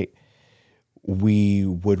 right? We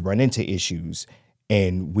would run into issues,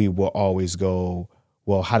 and we will always go,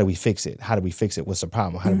 well, how do we fix it? How do we fix it? What's the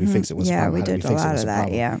problem? How do we fix it? What's the Yeah, problem? we How do we did a fix it? lot What's of the that.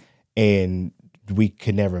 problem? Yeah. And we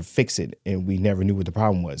could never fix it, and we never knew what the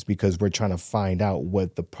problem was because we're trying to find out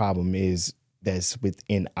what the problem is that's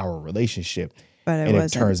within our relationship. But it And it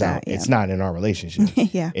wasn't turns that, out yeah. it's not in our relationship.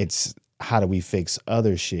 Yeah. It's how do we fix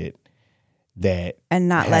other shit that And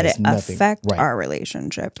not let has it nothing- affect right. our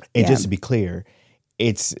relationship. And Yeah. just to be clear,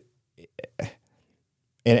 it's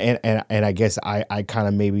and I guess I kind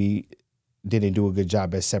of maybe didn't do a good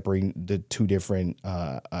job at separating the two different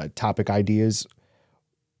topic ideas.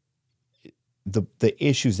 The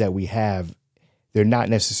issues that we have, they're not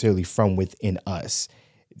necessarily from within us.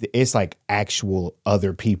 It's like actual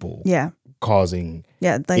other people Yeah. causing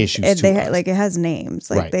Yeah, like issues to us. like it has names.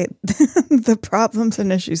 Like Right. they, the problems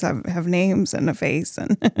and issues have names and a face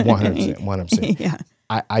and 100%. Yeah,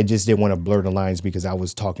 I just didn't want to blur the lines because I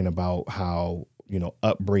was talking about how,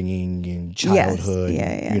 upbringing and childhood,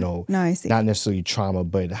 yeah. and, No, I see. not necessarily trauma,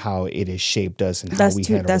 but how it has shaped us and how That's we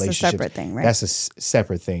two. handle That's a relationships. separate thing, right? That's a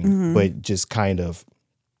separate thing, but just to kind of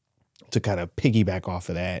piggyback off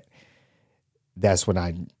of that, that's when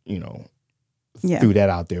I, Yeah. threw that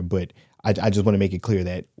out there. But I just want to make it clear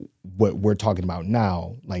that what we're talking about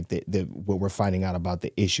now, like the what we're finding out about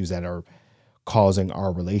the issues that are causing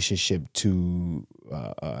our relationship to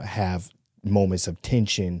have moments of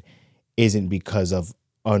tension, isn't because of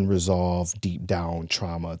unresolved, deep down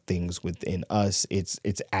trauma things within us. It's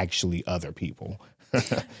actually other people.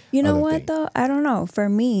 You know other what things. though? I don't know. For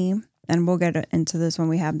me, and we'll get into this when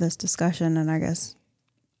we have this discussion. And I guess,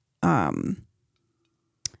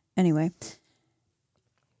 anyway,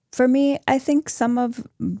 for me, I think some of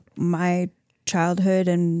my childhood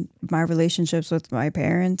and my relationships with my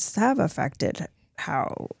parents have affected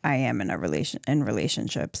how I am in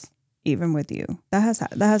relationships, even with you. That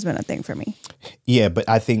has been a thing for me. Yeah, but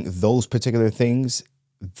I think those particular things,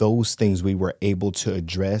 we were able to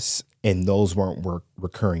address, and those weren't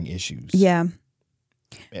recurring issues. Yeah.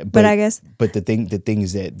 But I guess, but the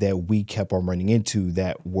things that we kept on running into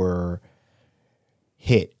that were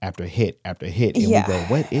hit after hit after hit, and Yeah. we go,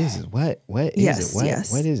 what is it? What is Yes, it? What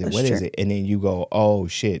yes, what is it? that's What is true. it? And then you go, oh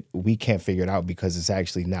shit, we can't figure it out because it's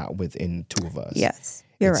actually not within two of us. yes,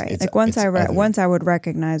 you're It's- right. it's- Like once it's other. once I would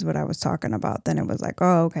recognize what I was talking about, then it was like,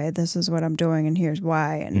 oh, okay, this is what I'm doing, and here's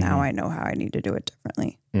why, and now I know how I need to do it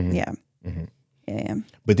differently. Yeah. Yeah.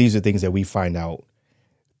 But these are things that we find out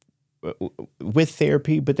with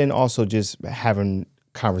therapy, but then also just having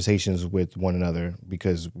conversations with one another,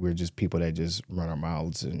 because we're just people that just run our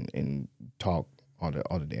mouths and talk all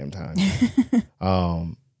the damn time.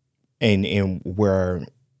 And where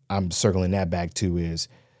I'm circling that back to is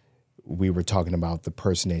we were talking about the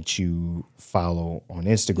person that you follow on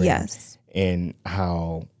Instagram. Yes. And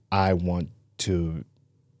how I want to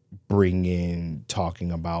bring in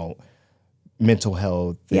talking about mental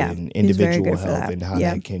health Yeah, and he's very individual good for health that. and how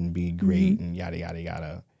Yeah. that can be great and yada yada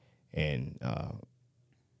yada. And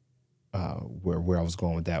where I was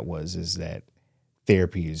going with that is that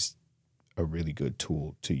therapy is a really good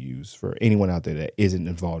tool to use for anyone out there that isn't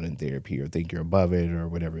involved in therapy or think you're above it or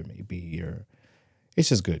whatever it may be. Or it's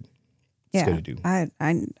just good. It's Yeah. good to do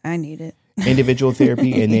I need it. individual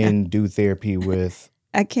therapy and then do therapy with.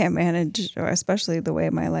 I can't manage, or especially the way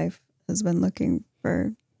my life has been looking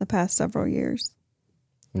for the past several years.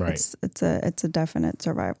 Right. It's a definite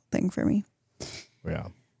survival thing for me. Yeah.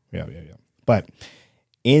 But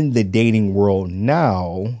in the dating world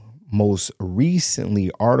now, most recently,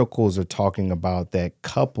 articles are talking about that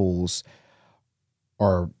couples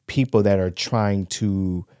are people that are trying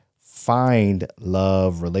to find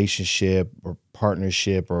love, relationship, or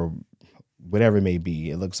partnership, or whatever it may be.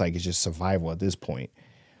 It looks like it's just survival at this point.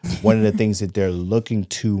 One of the things that they're looking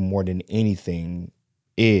to more than anything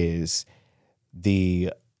is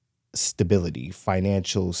the stability,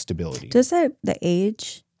 financial stability. Just the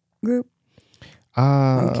age group.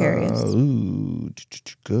 I'm curious.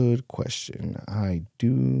 Good question. I do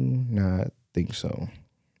not think so.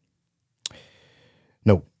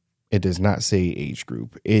 No, it does not say age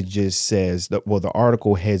group. It just says that, well, the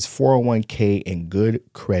article heads 401k and good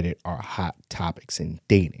credit are hot topics in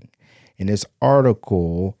dating. And this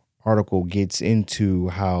article gets into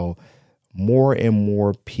how more and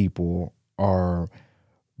more people are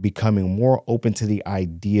becoming more open to the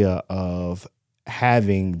idea of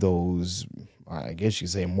having those, I guess you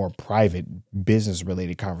could say, more private business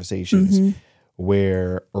related conversations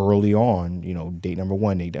where early on, date number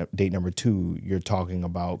one, date number two, you're talking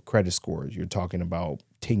about credit scores, you're talking about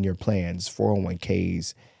 10-year plans,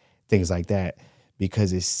 401ks, things like that,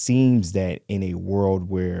 because it seems that in a world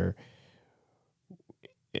where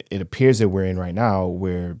it appears that we're in right now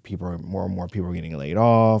where more and more people are getting laid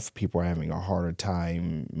off. People are having a harder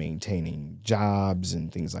time maintaining jobs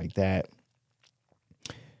and things like that.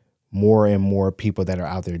 More and more people that are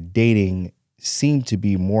out there dating seem to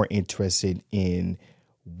be more interested in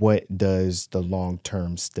what does the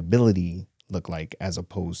long-term stability look like, as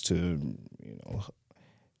opposed to,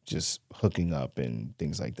 just hooking up and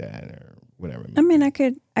things like that or whatever. I mean, I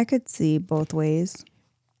could see both ways.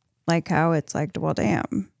 Like how it's like, well,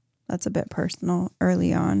 damn, that's a bit personal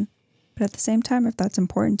early on. But at the same time, if that's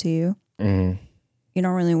important to you, you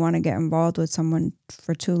don't really want to get involved with someone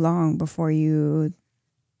for too long before then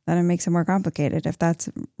it makes it more complicated. If that's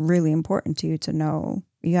really important to you to know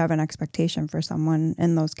you have an expectation for someone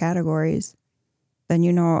in those categories, then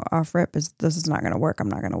off rip this is not going to work. I'm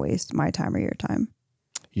not going to waste my time or your time.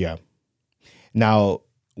 Yeah. Now,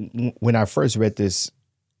 when I first read this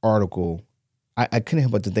article, I couldn't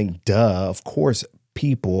help but to think, duh, of course,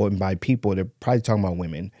 people, and by people, they're probably talking about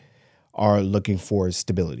women, are looking for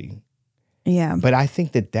stability. Yeah. But I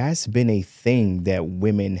think that that's been a thing that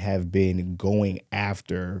women have been going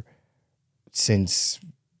after since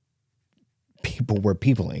people were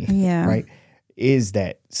peopling, right? Is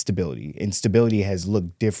that stability. And stability has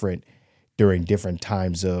looked different during different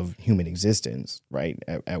times of human existence, right?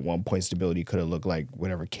 At one point, stability could have looked like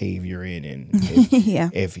whatever cave you're in, and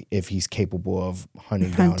if he's capable of hunting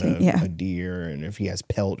down a deer, and if he has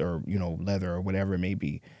pelt or leather or whatever it may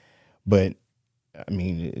be. But I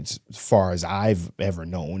mean, it's as far as I've ever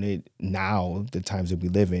known it. Now, the times that we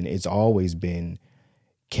live in, it's always been,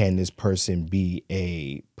 can this person be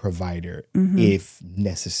a provider if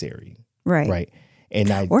necessary, right?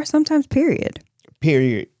 Or sometimes period.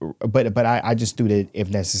 But I just threw that if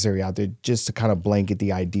necessary out there just to kind of blanket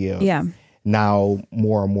the idea. Yeah. Now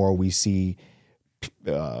more and more we see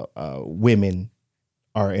women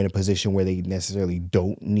are in a position where they necessarily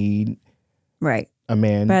don't need a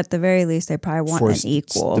man. But at the very least, they probably want an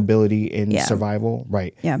equal stability and survival,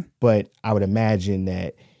 right? Yeah. But I would imagine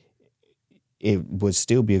that it would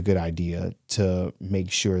still be a good idea to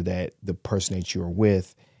make sure that the person that you're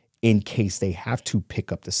with, in case they have to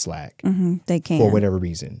pick up the slack, they can, for whatever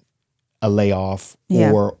reason, a layoff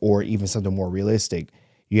or even something more realistic,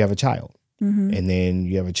 you have a child. And then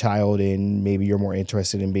you have a child and maybe you're more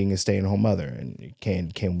interested in being a stay-at-home mother. And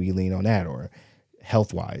can we lean on that? Or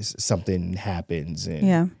health-wise, something happens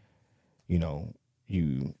and,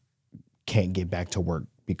 you can't get back to work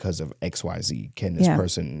because of XYZ. Can this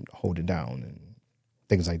person hold it down? And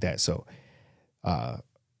things like that. So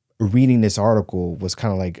reading this article was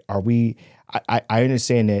kind of like, I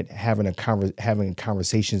understand that having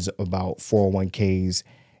conversations about 401ks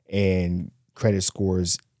and credit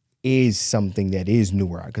scores is something that is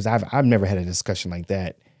newer, because I've never had a discussion like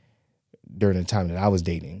that during the time that I was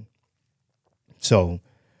dating. So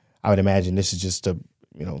I would imagine this is just to,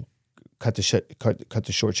 cut the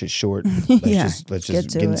short shit short. Let's just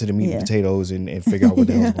get into the meat and potatoes and figure out what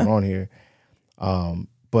the hell's going on here.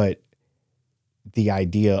 But the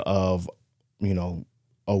idea of,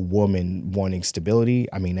 a woman wanting stability,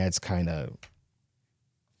 I mean, that's kind of,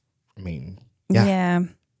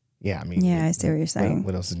 Yeah, I mean, I see what you're saying.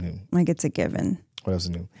 What else is new? Like, it's a given. What else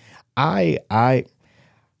is new? I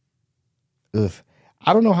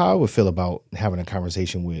don't know how I would feel about having a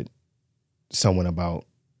conversation with someone about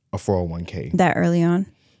a 401k that early on.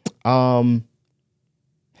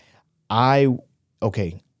 I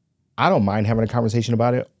don't mind having a conversation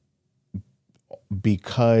about it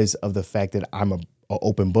because of the fact that I'm a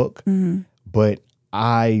open book, but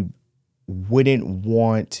I would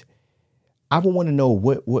want to know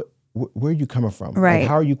where are you coming from? Right. Like,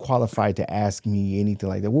 how are you qualified to ask me anything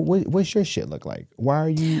like that? What's your shit look like? What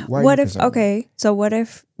if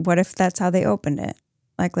that's how they opened it?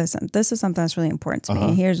 Like, listen, this is something that's really important to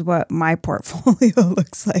me. Here's what my portfolio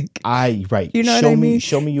looks like. You know what I mean?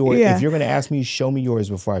 Show me yours. Yeah. If you're going to ask me, show me yours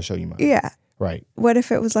before I show you mine. Yeah. Right. What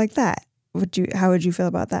if it was like that? How would you feel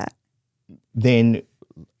about that? Then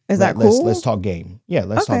is that cool? Let's talk game. Yeah,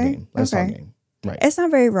 let's talk game. Let's talk game. Right. It's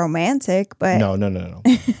not very romantic, but no.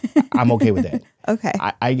 I'm okay with that. Okay.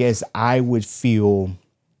 I guess I would feel,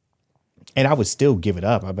 and I would still give it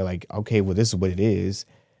up. I'd be like, okay, well, this is what it is.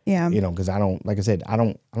 Yeah. Because I don't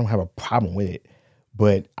have a problem with it,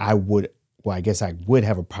 but I guess I would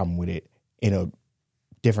have a problem with it in a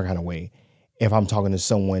different kind of way if I'm talking to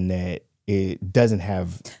someone that it doesn't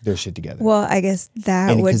have their shit together. Well, I guess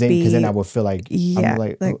that would be, because then I would feel like,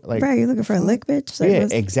 like, bro, you looking for a lick, bitch?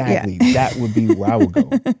 Like, exactly. Yeah. That would be where I would go.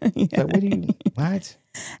 Like, what?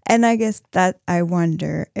 And I guess that I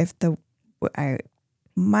wonder if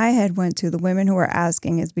my head went to the women who are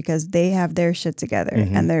asking is because they have their shit together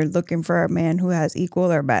and they're looking for a man who has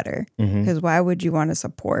equal or better. Because why would you want to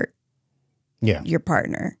support your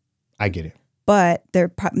partner? I get it. But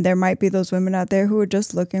there might be those women out there who are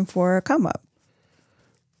just looking for a come up.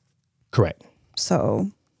 Correct.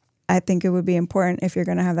 So I think it would be important if you're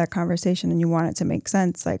going to have that conversation and you want it to make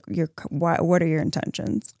sense. Like, what are your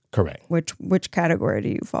intentions? Correct. Which category do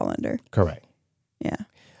you fall under? Correct. Yeah.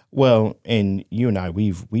 Well, and you and I,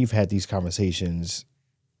 we've had these conversations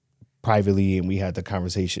privately, and we had the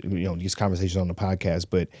conversation, these conversations on the podcast.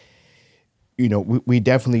 But we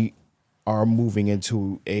definitely are moving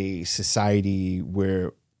into a society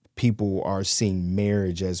where people are seeing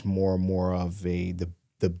marriage as more and more of the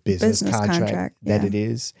business contract that it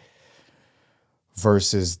is,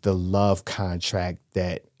 versus the love contract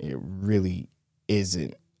that it really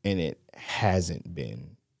isn't, and it hasn't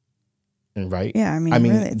been. Right? Yeah, I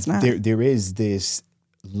mean, really, it's not. There is this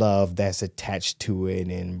love that's attached to it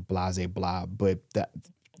and blah, blah, blah, but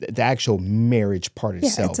the actual marriage part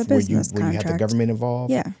itself, it's a business where you have the government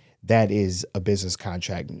involved, that is a business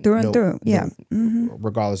contract. Through and through,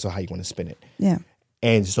 regardless of how you want to spin it. Yeah.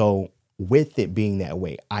 And so with it being that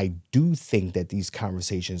way, I do think that these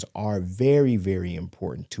conversations are very, very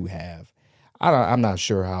important to have. I'm not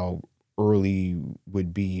sure how early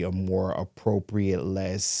would be a more appropriate,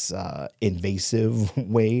 less invasive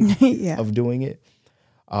way of doing it.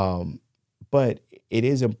 But it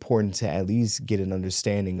is important to at least get an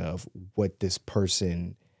understanding of what this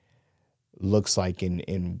person looks like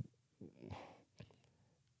and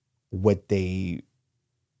what they,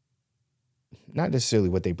 not necessarily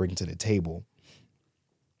what they bring to the table,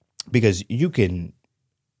 because you can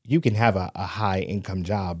have a high income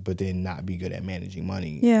job, but then not be good at managing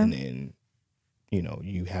money. Yeah. And then,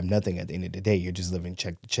 you have nothing at the end of the day. You're just living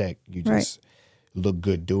check to check. You just look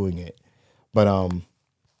good doing it. But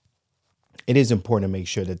it is important to make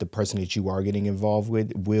sure that the person that you are getting involved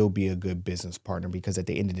with will be a good business partner, because at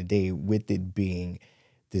the end of the day, with it being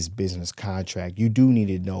this business contract, you do need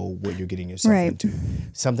to know what you're getting yourself into.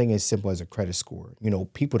 Something as simple as a credit score.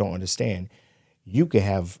 People don't understand. You could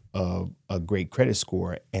have a great credit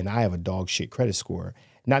score, and I have a dog shit credit score.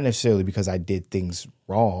 Not necessarily because I did things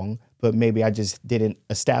wrong, but maybe I just didn't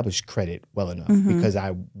establish credit well enough, because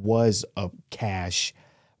I was a cash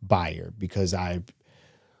buyer, because I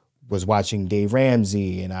was watching Dave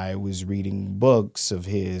Ramsey and I was reading books of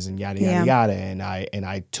his and yada, yada, yada. And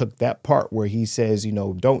I took that part where he says,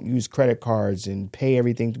 don't use credit cards and pay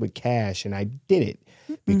everything with cash. And I did it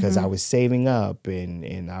because I was saving up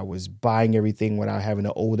and I was buying everything without having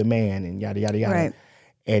to owe the man and yada, yada, yada. Right.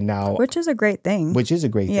 And now, which is a great thing.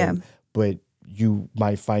 Thing. But you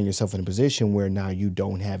might find yourself in a position where now you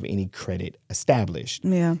don't have any credit established.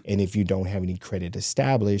 Yeah. And if you don't have any credit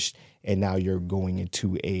established, and now you're going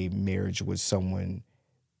into a marriage with someone,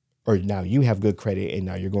 or now you have good credit and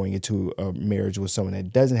now you're going into a marriage with someone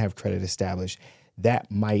that doesn't have credit established, that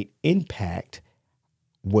might impact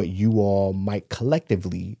what you all might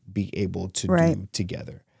collectively be able to do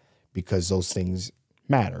together, because those things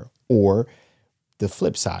matter. Or the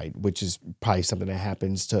flip side, which is probably something that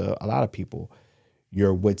happens to a lot of people.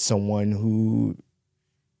 You're with someone who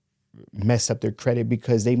messed up their credit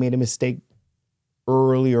because they made a mistake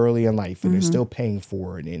early in life, and they're still paying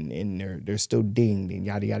for it, and they're still dinged and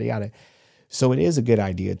yada, yada, yada. So it is a good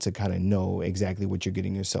idea to kind of know exactly what you're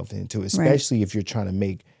getting yourself into, especially if you're trying to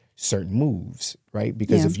make certain moves, right?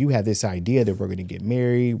 Because if you have this idea that we're going to get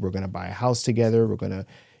married, we're going to buy a house together,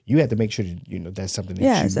 you have to make sure that that's something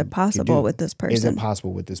that is it possible with this person? Is it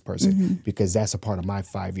possible with this person? Because that's a part of my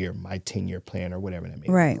 5-year, my 10-year plan, or whatever that may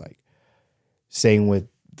look like. Same with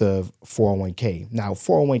the 401k. Now,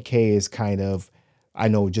 401k is kind of, I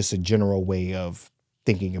know, just a general way of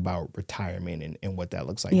thinking about retirement and what that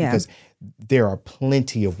looks like. Because there are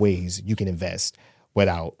plenty of ways you can invest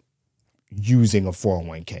without using a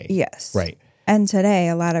 401k. Yes. Right. And today,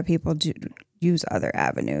 a lot of people do use other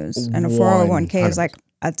avenues. And a 401k is like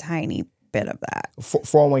a tiny bit of that.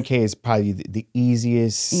 401k is probably the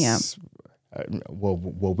easiest. Yeah. Well,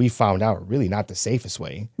 we found out really not the safest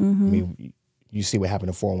way. I mean, you see what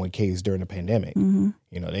happened to 401ks during the pandemic.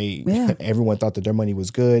 Everyone thought that their money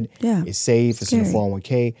was good. Yeah. It's safe. It's in a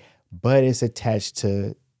 401k, but it's attached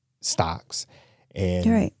to stocks.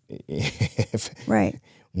 And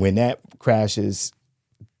when that crashes,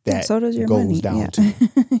 that so does your goes money. down too.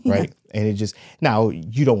 Right. And it just, now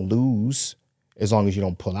you don't lose as long as you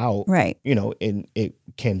don't pull out. Right. And it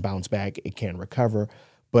can bounce back. It can recover.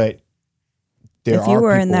 But if you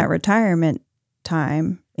were in that retirement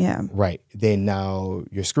time, right, then now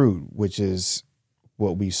you're screwed, which is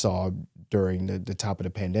what we saw during the top of the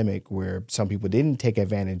pandemic, where some people didn't take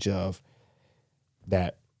advantage of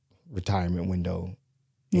that retirement window.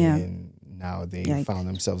 Yeah. And now they Yikes. found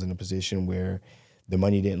themselves in a position where the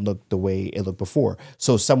money didn't look the way it looked before.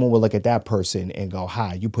 So someone will look at that person and go,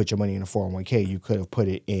 hi, you put your money in a 401k. You could have put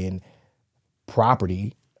it in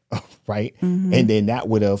property, right? And then that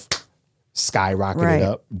would have skyrocketed Right.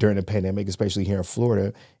 up during the pandemic, especially here in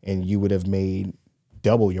Florida, and you would have made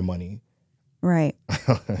double your money Right.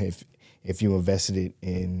 if you invested it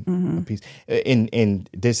in a piece. And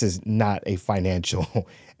this is not a financial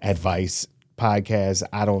advice podcast.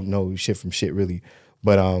 I don't know shit from shit really,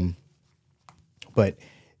 but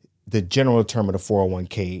the general term of the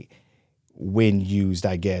 401k, when used,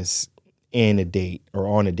 I guess, in a date or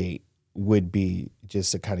on a date, would be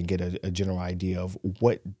just to kind of get a general idea of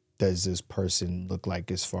what does this person look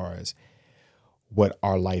like as far as what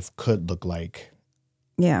our life could look like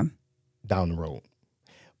Yeah. down the road.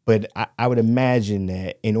 But I would imagine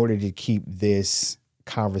that in order to keep this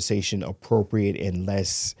conversation appropriate and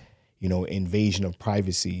less, invasion of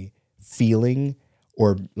privacy feeling,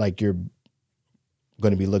 or like you're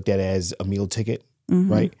going to be looked at as a meal ticket,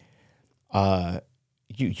 right?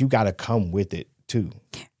 You got to come with it too.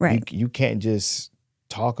 Right. You can't just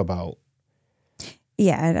talk about.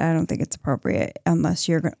 Yeah, I don't think it's appropriate unless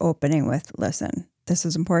you're opening with, listen, this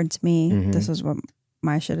is important to me. This is what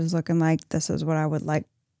my shit is looking like. This is what I would like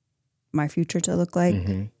my future to look like.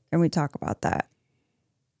 And we talk about that.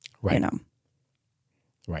 Right.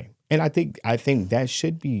 Right. And I think that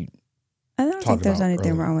should be. I don't think there's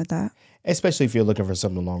anything wrong with that. Especially if you're looking for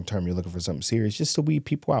something long term, you're looking for something serious, just to weed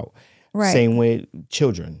people out. Right. Same with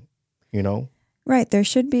children, Right. There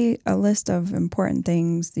should be a list of important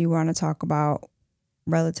things that you want to talk about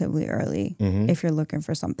relatively early if you're looking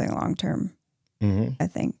for something long term. I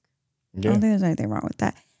think. Yeah. I don't think there's anything wrong with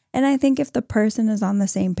that. And I think if the person is on the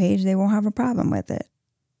same page, they won't have a problem with it.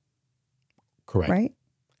 Correct. Right?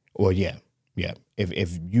 Well, yeah. Yeah.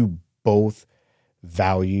 If you both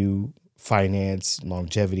value finance,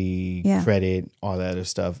 longevity, credit, all that other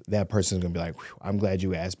stuff, that person's going to be like, I'm glad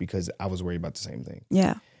you asked because I was worried about the same thing.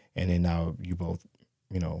 Yeah. And then now you both,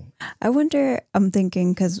 I wonder, I'm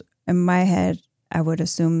thinking, because in my head, I would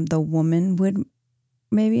assume the woman would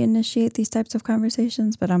maybe initiate these types of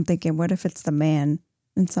conversations, but I'm thinking, what if it's the man?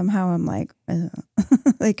 And somehow I'm like,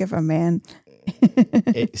 like if a man.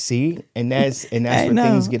 See, and that's where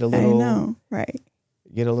things get a little. I know, right?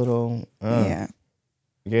 Get a little.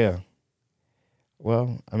 Yeah.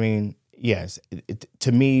 Well, I mean, yes.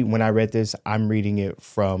 To me, when I read this, I'm reading it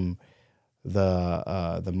from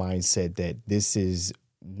the mindset that this is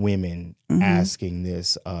women asking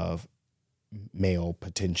this of male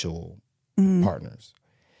potential partners.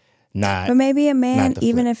 But maybe a man,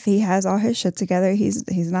 even flip. if he has all his shit together,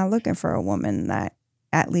 he's not looking for a woman that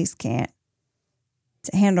at least can't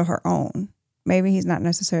handle her own. Maybe he's not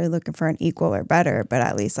necessarily looking for an equal or better, but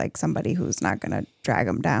at least like somebody who's not going to drag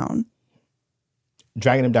him down.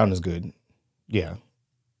 Dragging him down is good. Yeah.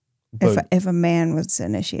 But If a man was to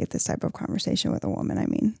initiate this type of conversation with a woman, I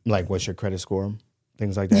mean. Like, what's your credit score?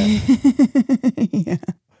 Things like that. Yeah.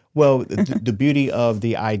 Well, the beauty of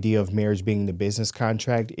the idea of marriage being the business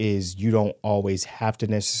contract is you don't always have to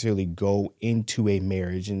necessarily go into a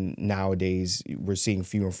marriage. And nowadays we're seeing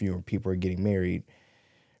fewer and fewer people are getting married,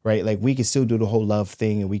 right? Like we can still do the whole love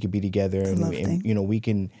thing and we could be together and we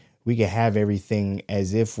can have everything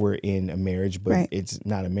as if we're in a marriage, but it's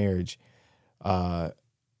not a marriage.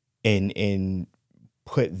 And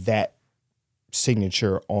put that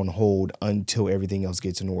signature on hold until everything else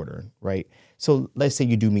gets in order, right? So let's say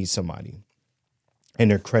you do meet somebody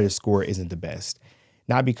and their credit score isn't the best,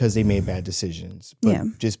 not because they made bad decisions,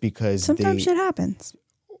 but just because sometimes shit happens.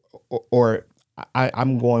 Or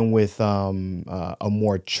I'm going with a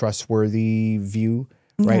more trustworthy view,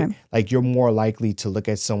 right? Okay. Like you're more likely to look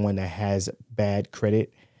at someone that has bad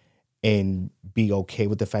credit and be okay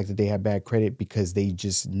with the fact that they have bad credit because they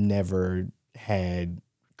just never had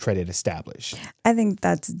credit established. I think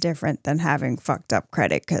that's different than having fucked up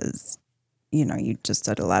credit because, you just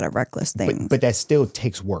did a lot of reckless things. But that still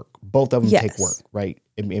takes work. Both of them take work, right?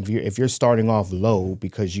 I mean, if you're starting off low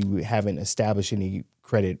because you haven't established any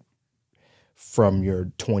credit from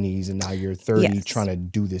your 20s and now you're 30 trying to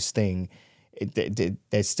do this thing,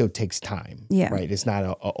 that still takes time, right? It's not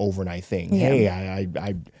a overnight thing. Yeah. Hey,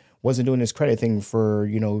 I wasn't doing this credit thing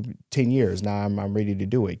for 10 years. Now I'm ready to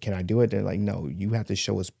do it. Can I do it? They're like, no, you have to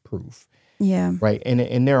show us proof. Yeah. Right.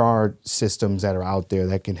 And there are systems that are out there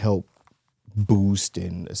that can help boost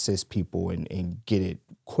and assist people and get it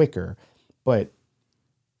quicker. But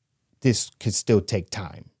this could still take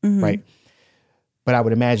time. Right. But I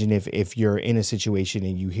would imagine if you're in a situation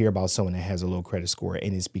and you hear about someone that has a low credit score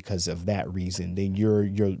and it's because of that reason, then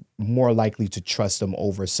you're more likely to trust them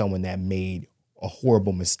over someone that made a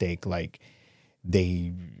horrible mistake, like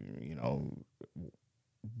they, you know,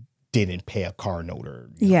 didn't pay a car note or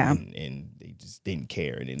and they just didn't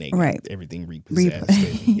care and then they got everything repossessed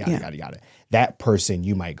and yada yada yada. That person,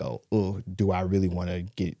 you might go, oh, do I really want to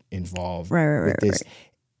get involved with this?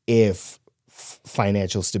 If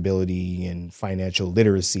financial stability and financial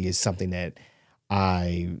literacy is something that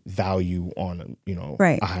I value on,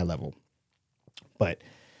 a high level. But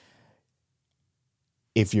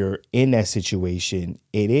if you're in that situation,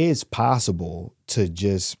 it is possible to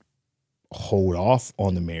just hold off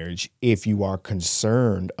on the marriage if you are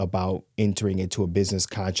concerned about entering into a business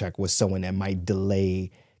contract with someone that might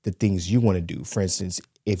delay the things you want to do. For instance,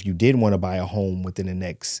 if you did want to buy a home within the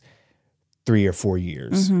next 3 or 4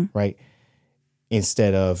 years, right?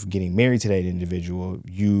 Instead of getting married to that individual,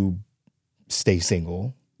 you stay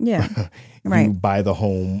single. Yeah. You buy the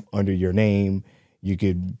home under your name. You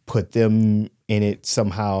could put them in it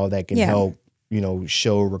somehow that can help,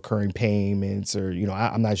 show recurring payments or,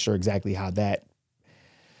 I'm not sure exactly how that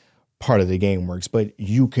part of the game works, but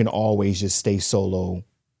you can always just stay solo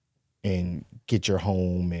and get your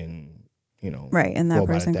home and, Right. And that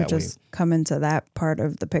person could just come into that part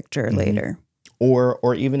of the picture later.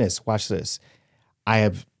 Or even this, watch this. I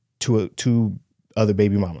have two other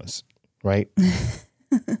baby mamas, right?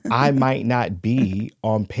 I might not be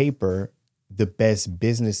on paper the best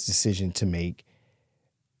business decision to make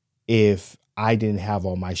if I didn't have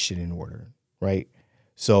all my shit in order, right?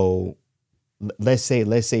 So let's say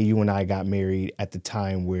you and I got married at the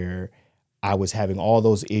time where I was having all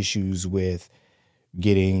those issues with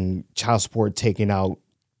getting child support taken out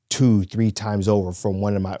 2-3 times over from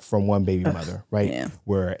one baby mother, right? Yeah.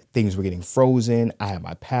 Where things were getting frozen. I had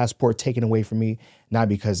my passport taken away from me, not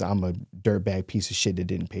because I'm a dirtbag piece of shit that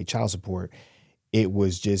didn't pay child support. It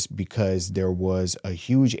was just because there was a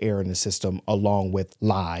huge error in the system along with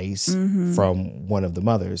lies from one of the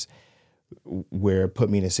mothers, where it put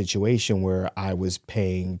me in a situation where I was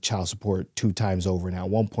paying child support 2 times over, now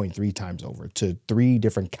 1.3 times over, to 3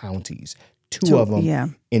 different counties, two of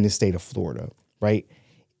them in the state of Florida, right?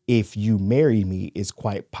 If you marry me, it's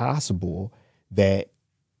quite possible that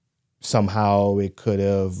somehow it could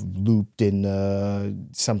have looped in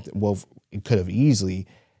something. Well, it could have easily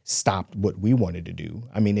stopped what we wanted to do.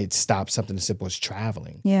 I mean, it stopped something as simple as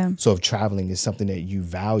traveling. Yeah. So if traveling is something that you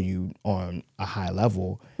value on a high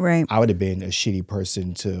level, right, I would have been a shitty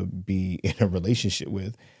person to be in a relationship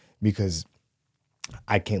with, because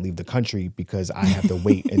I can't leave the country because I have to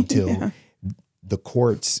wait until the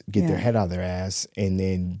courts get their head out of their ass and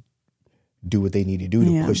then do what they need to do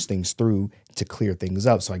to push things through to clear things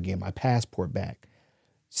up so I get my passport back.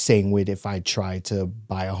 Same with if I try to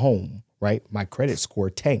buy a home, right? My credit score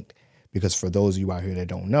tanked, because for those of you out here that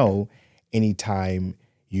don't know, anytime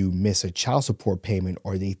you miss a child support payment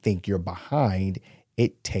or they think you're behind,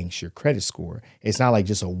 it tanks your credit score. It's not like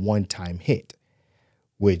just a one-time hit,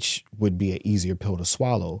 which would be an easier pill to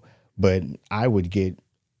swallow. But I would get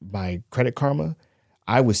my Credit Karma.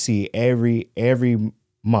 I would see every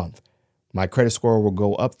month my credit score will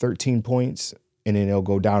go up 13 points and then it'll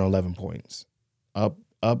go down 11 points. Up,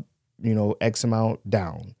 X amount,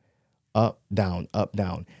 down, up,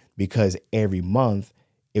 down. Because every month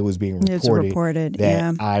it was being reported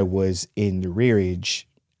that I was in the rearage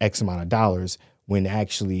X amount of dollars when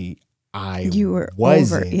actually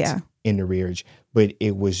wasn't in the rearage. But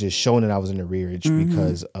it was just showing that I was in the rearage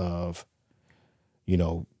because of,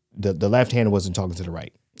 the left hand wasn't talking to the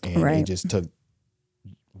right. And it just took,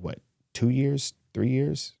 2 years, 3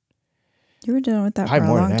 years? You were dealing with that probably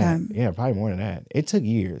for a long time. Yeah, probably more than that. It took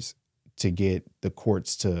years to get the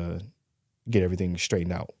courts to get everything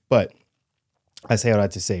straightened out. But I say all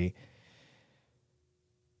that to say,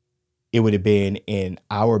 it would have been in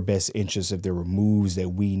our best interest if there were moves that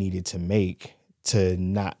we needed to make to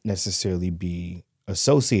not necessarily be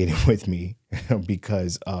associated with me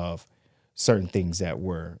because of certain things that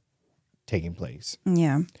were taking place.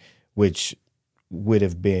 Yeah. Which would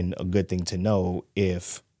have been a good thing to know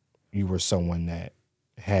if you were someone that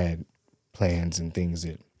had plans and things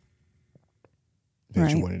that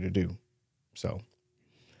you wanted to do. So,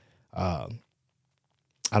 I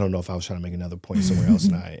don't know if I was trying to make another point somewhere else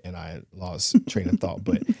and I lost train of thought,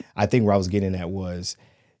 but I think where I was getting at was,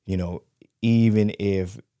 even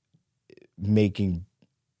if making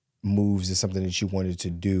moves is something that you wanted to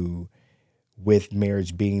do, with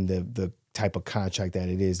marriage being the type of contract that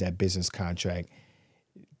it is, that business contract,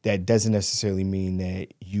 that doesn't necessarily mean that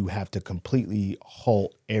you have to completely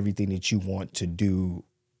halt everything that you want to do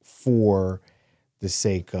for the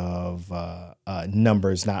sake of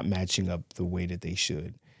numbers not matching up the way that they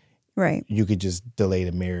should. Right. You could just delay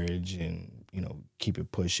the marriage and, keep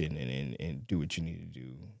it pushing and do what you need to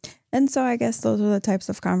do. And so I guess those are the types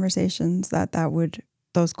of conversations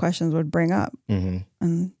those questions would bring up. Mm-hmm.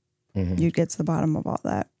 And Mm-hmm. you'd get to the bottom of all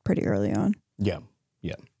that pretty early on. Yeah.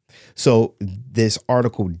 Yeah. So this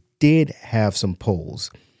article did have some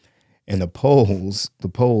polls, and the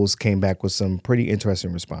polls came back with some pretty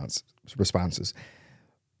interesting responses.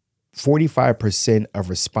 45% of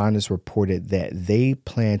respondents reported that they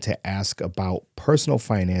plan to ask about personal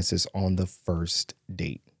finances on the first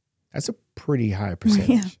date. That's a pretty high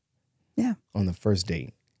percentage. Yeah. On the first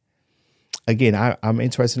date. Again, I'm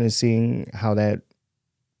interested in seeing how that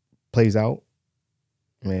plays out.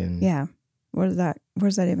 Yeah. What does that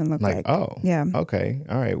even look like? Oh, yeah. Okay.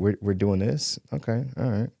 All right. We're doing this. Okay. All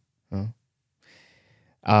right.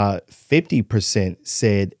 50%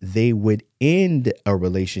 said they would end a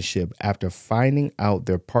relationship after finding out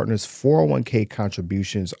their partner's 401k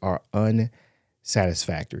contributions are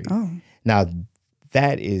unsatisfactory. Oh. Now,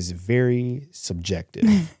 that is very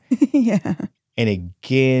subjective. Yeah. And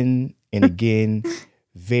again,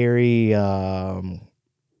 very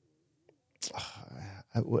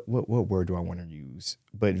what word do I want to use?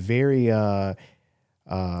 But very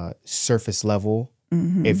surface level.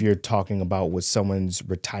 Mm-hmm. If you're talking about what someone's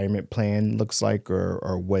retirement plan looks like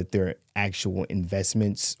or what their actual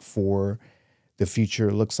investments for the future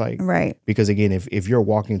looks like. Right. Because again, if you're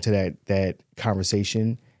walking to that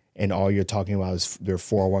conversation and all you're talking about is their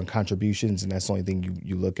 401 contributions and that's the only thing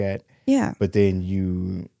you look at. Yeah. But then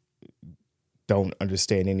you don't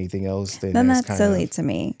understand anything else. Then that's silly to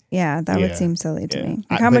me. Yeah. That would seem silly to me.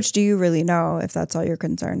 Like, how much do you really know if that's all you're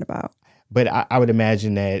concerned about? But I would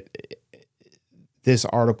imagine that this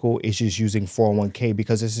article is just using 401k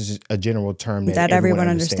because this is a general term that everyone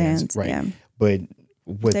understands. Right. Yeah. But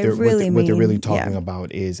what they're really talking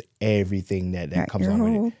about is everything that comes on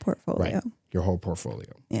with it. Your whole portfolio. Right. Your whole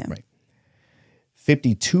portfolio. Yeah. Right.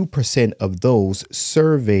 52% of those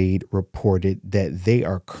surveyed reported that they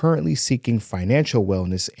are currently seeking financial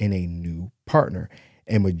wellness in a new partner.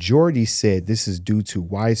 A majority said this is due to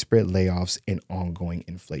widespread layoffs and ongoing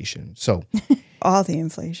inflation. So all the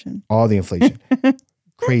inflation,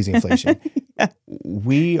 crazy inflation. Yeah.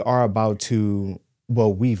 We are about to,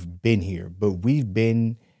 we've been here, but we've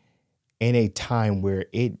been in a time where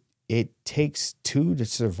it takes two to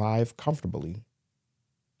survive comfortably.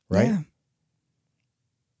 Right. Yeah.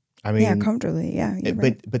 I mean, comfortably. Yeah.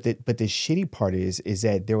 But the shitty part is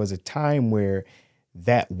that there was a time where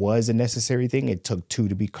that was a necessary thing. It took two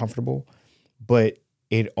to be comfortable, but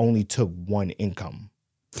it only took one income.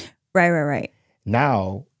 Right.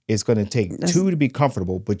 Now it's going to take two to be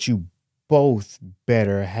comfortable, but you both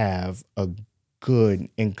better have a good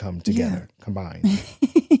income together combined.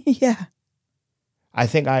 Yeah. I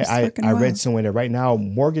think I read somewhere that right now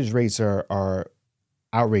mortgage rates are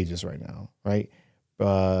outrageous right now, right?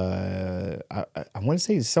 I want to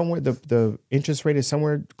say somewhere the interest rate is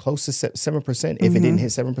somewhere close to 7% if it didn't hit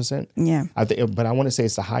 7%. Yeah, but I want to say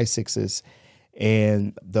it's the high sixes,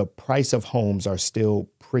 and the price of homes are still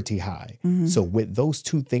pretty high. Mm-hmm. So with those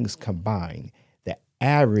two things combined, the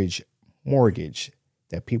average mortgage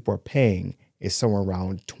that people are paying is somewhere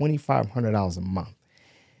around $2,500 a month.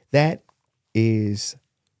 That is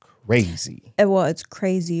crazy. Well, it's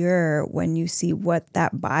crazier when you see what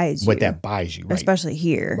that buys you. What that buys you, right? Especially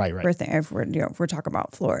here, right. If we're talking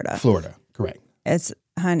about Florida, correct. It's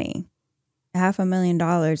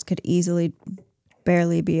 $500,000 could easily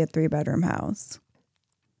barely be a 3-bedroom house.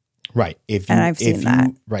 Right. I've seen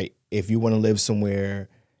that. Right. If you want to live somewhere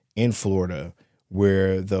in Florida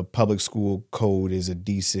where the public school code is a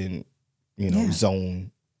decent,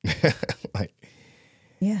 zone, like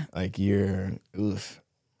you're, oof.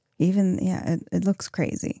 Even, it looks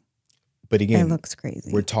crazy. But again, it looks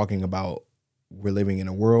crazy. We're talking about, we're living in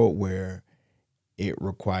a world where it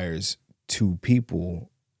requires two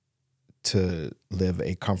people to live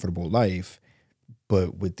a comfortable life,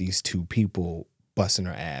 but with these two people busting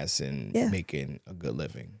their ass and making a good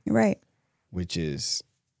living. Right. Which is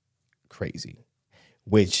crazy,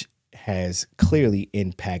 which has clearly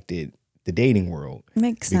impacted the dating world.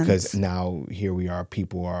 Makes sense. Because now here we are,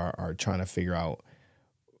 people are trying to figure out,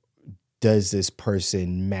 does this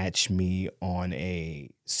person match me on a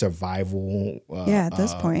survival? At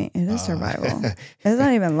this point, it is survival. It's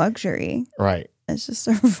not even luxury. Right. It's just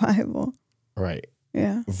survival. Right.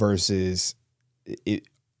 Yeah. Versus,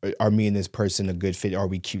 are me and this person a good fit? Are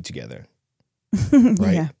we cute together?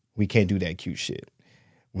 Right. Yeah. We can't do that cute shit.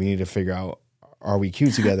 We need to figure out, are we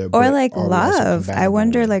cute together? Or like love. I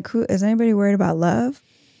wonder, who is anybody worried about love?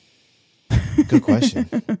 Good question.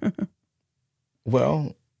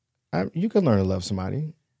 Well, you can learn to love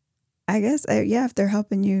somebody. I guess, yeah, if they're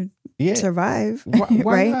helping you Yeah. survive. Why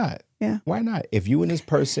right? not? Yeah. Why not? If you and this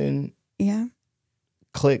person Yeah.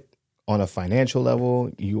 click on a financial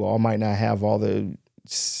level, you all might not have all the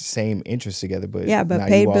same interests together, but Yeah, but now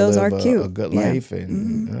paid you all bills live are cute. a good Yeah. life,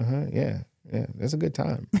 and yeah, that's a good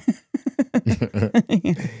time.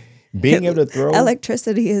 Being able to throw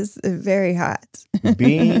Electricity is very hot.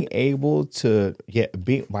 being able to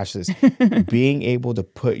watch this, being able to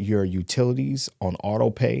put your utilities on auto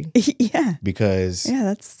pay Yeah. because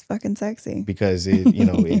That's fucking sexy. because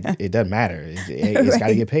it doesn't matter. It's got to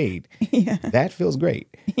Right. get paid. Yeah. That feels great.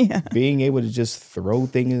 Yeah. Being able to just throw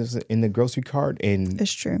things in the grocery cart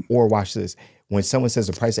It's true. or watch this. When someone says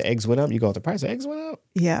the price of eggs went up, you go, the price of eggs went up?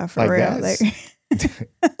 Yeah, for Like real.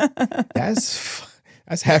 That's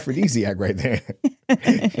aphrodisiac right there.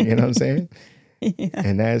 You know what I'm saying? Yeah.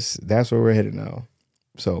 And that's where we're headed now.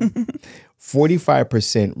 So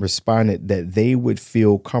 45% responded that they would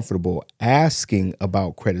feel comfortable asking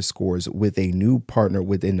about credit scores with a new partner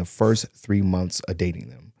within the first 3 months of dating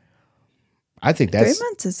them. I think that's 3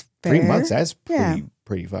 months is fair. 3 months. That's Yeah.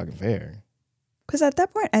 pretty fucking fair. Because at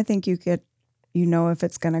that point, I think you know if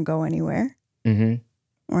it's going to go anywhere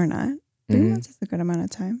or not. 3 months is a good amount of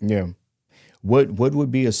time. Yeah. What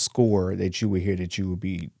would be a score that you would hear that you would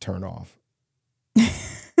be turned off?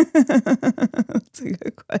 That's a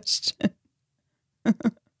good question.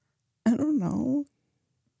 I don't know.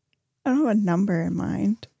 I don't have a number in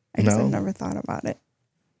mind. I guess No? I've never thought about it.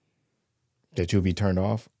 That you'll be turned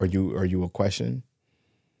off? Or you a question?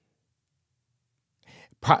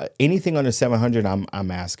 Anything under 700,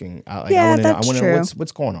 I'm asking. I want to know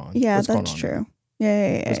what's going on. Yeah, what's that's true.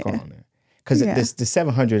 Yeah. What's going on there? Because the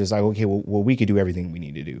 700 is like, okay, well, we could do everything we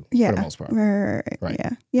need to do for the most part. Right.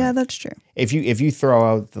 Yeah, right. That's true. If you throw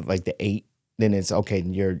out the 8, then it's okay.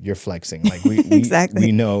 You're flexing. Like we exactly.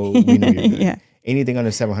 we know you're good. Yeah. Anything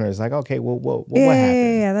under 700 is like, okay, well what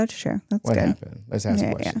happened? Yeah, that's true. That's what good. happened? Let's ask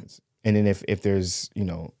questions. And then if there's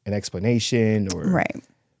an explanation or right.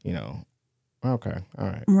 Okay, all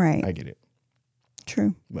right, right, I get it.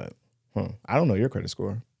 True. But I don't know your credit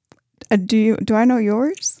score. Do I know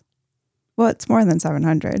yours? Well, it's more than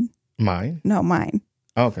 700. Mine? No, mine.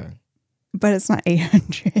 Okay. But it's not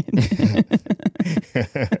 800.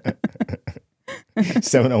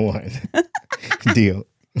 701. Deal.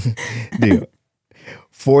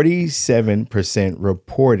 47%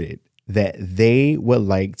 reported that they would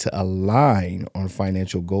like to align on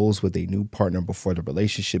financial goals with a new partner before the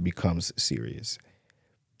relationship becomes serious.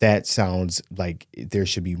 That sounds like there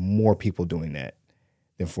should be more people doing that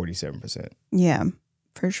than 47%. Yeah,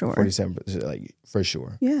 for sure. 47%, like for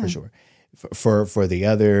sure. Yeah. For sure. For the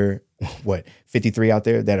other 53 out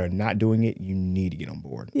there that are not doing it, you need to get on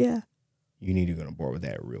board. Yeah. You need to get on board with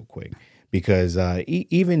that real quick because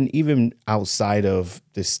even outside of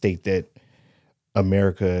the state that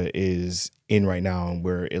America is in right now and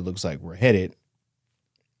where it looks like we're headed,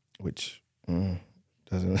 which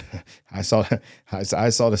doesn't. I saw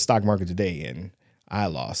the stock market today and I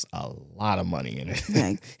lost a lot of money in it.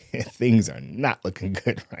 Yeah. Things are not looking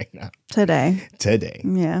good right now. Today.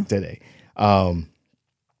 Yeah. Today.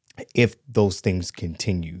 If those things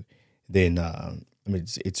continue, then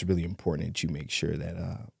it's really important that you make sure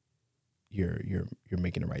that you're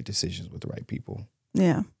making the right decisions with the right people.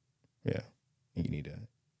 Yeah. Yeah. You need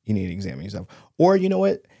to examine yourself. Or you know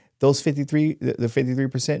what? Those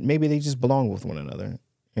 53%, maybe they just belong with one another.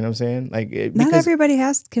 You know what I'm saying? Like not everybody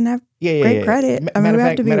can have great credit. I mean, we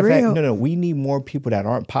have to be real. No. We need more people that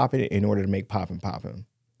aren't popping in order to make popping.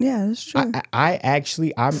 Yeah, that's true.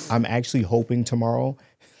 I'm actually hoping tomorrow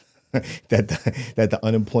that the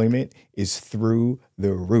unemployment is through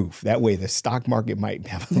the roof. That way the stock market might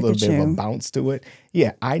have a little bit of a bounce to it.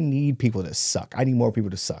 Yeah, I need people to suck. I need more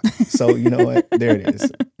people to suck. So you know what? There it is.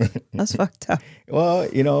 That's fucked up. Well,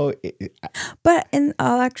 but in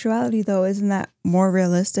all actuality, though, isn't that more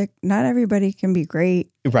realistic? Not everybody can be great.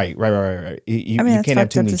 Right. You can't have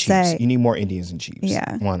too many Chiefs. You need more Indians and Chiefs.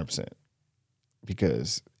 Yeah, 100%.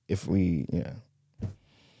 Because if we,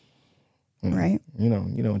 right. You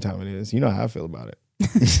know what time it is. You know how I feel about it.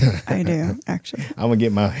 I do, actually. I'm gonna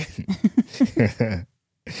get mine.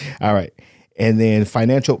 All right. And then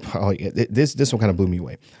financial, this one kind of blew me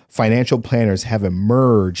away. Financial planners have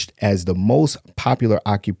emerged as the most popular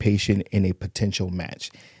occupation in a potential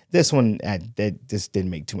match. This one, this didn't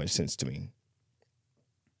make too much sense to me.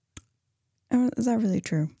 Is that really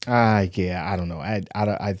true? Yeah, I don't know.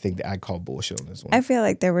 I think that I call bullshit on this one. I feel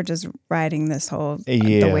like they were just riding this whole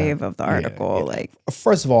the wave of the article. Yeah. Like,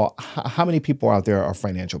 first of all, how many people out there are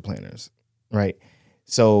financial planners, right?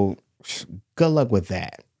 So good luck with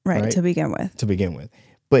that. Right. To begin with.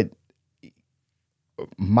 But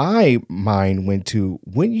my mind went to,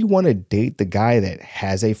 when you want to date the guy that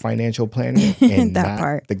has a financial planner and that not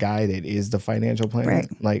part. the guy that is the financial planner. Right.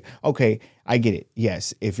 Like, okay, I get it.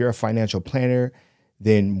 Yes, if you're a financial planner,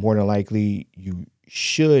 then more than likely you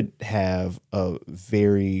should have a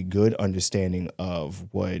very good understanding of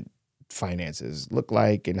what finances look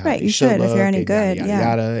like and how Right, they you should should look, if you're any and good, yada, yeah.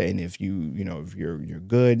 yada, yada. And if if you're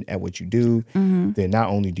good at what you do, Mm-hmm. then not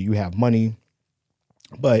only do you have money,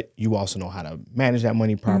 but you also know how to manage that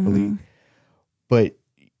money properly. Mm-hmm. But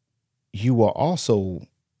you will also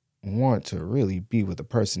want to really be with a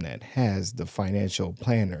person that has the financial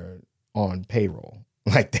planner on payroll.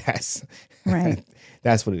 Like that's Right.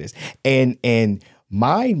 that's what it is. And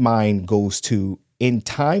my mind goes to, in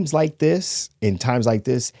times like this,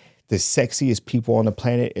 the sexiest people on the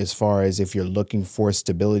planet, as far as if you're looking for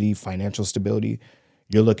stability, financial stability,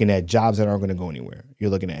 you're looking at jobs that aren't going to go anywhere. You're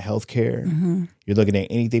looking at healthcare. Mm-hmm. You're looking at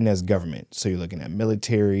anything that's government. So you're looking at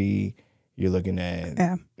military. You're looking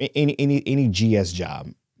at any GS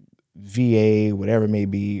job, VA, whatever it may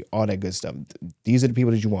be, all that good stuff. These are the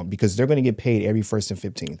people that you want, because they're going to get paid every 1st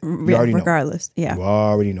and 15th. You already regardless. know. Yeah. You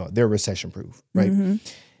already know. They're recession proof, right? Mm-hmm.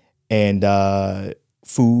 And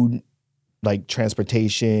food, like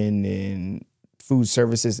transportation and food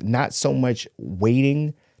services, not so much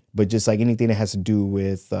waiting, but just like anything that has to do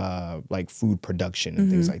with like food production and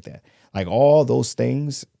things like that. Like all those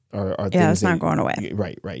things are things it's not going away.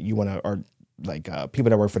 Right. You want to, or like people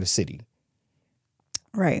that work for the city.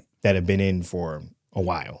 Right. That have been in for a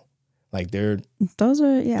while. Like those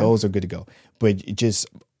are good to go. But just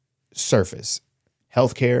surface,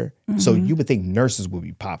 healthcare. Mm-hmm. So you would think nurses would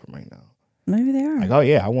be popping right now. Maybe they are. Like, oh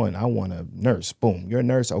yeah, I want a nurse. Boom, you're a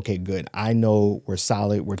nurse. Okay, good. I know we're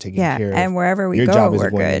solid. We're taking care of. And wherever we your go, job we're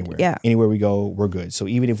isn't going good. anywhere. Yeah. Anywhere we go, we're good. So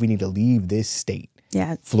even if we need to leave this state,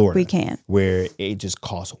 Florida, we can. Where it just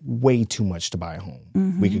costs way too much to buy a home.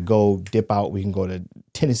 Mm-hmm. We could go dip out. We can go to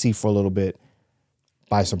Tennessee for a little bit,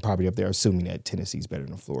 buy some property up there, assuming that Tennessee's better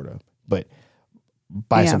than Florida. But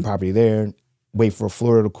buy some property there, wait for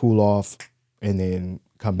Florida to cool off, and then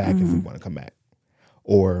come back if we want to come back.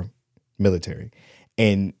 Or military.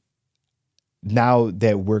 And now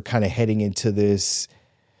that we're kind of heading into this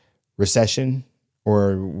recession,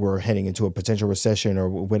 or we're heading into a potential recession, or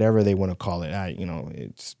whatever they want to call it.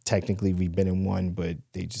 It's technically we've been in one, but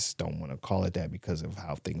they just don't want to call it that because of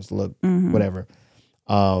how things look, whatever.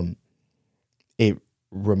 It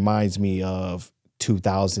reminds me of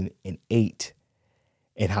 2008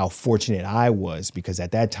 and how fortunate I was, because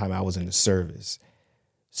at that time I was in the service.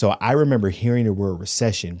 So I remember hearing the word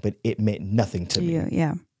recession, but it meant nothing to me.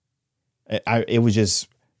 Yeah. It was just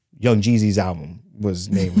Young Jeezy's album was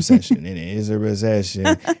named Recession, and it is a recession.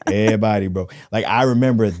 Everybody, bro. Like, I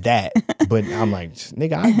remember that, but I'm like,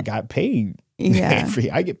 nigga, I got paid. Yeah.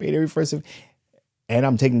 I get paid every first of, and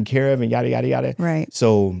I'm taken care of, and yada, yada, yada. Right.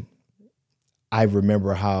 So I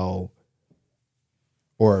remember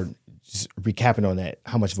just recapping on that,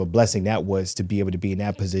 how much of a blessing that was to be able to be in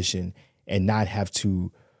that position and not have to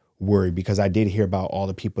worry, because I did hear about all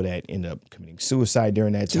the people that ended up committing suicide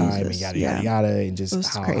during that time, and yada, yada, yada, and just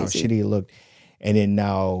how shitty it looked. And then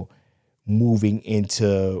now moving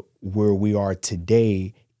into where we are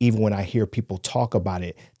today, even when I hear people talk about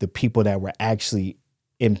it, the people that were actually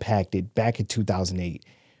impacted back in 2008,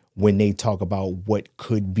 when they talk about what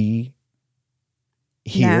could be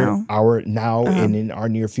here, and in our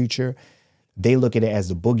near future, they look at it as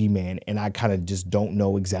the boogeyman, and I kind of just don't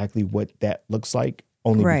know exactly what that looks like.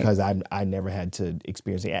 Only because I never had to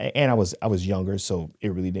experience it, and I was younger, so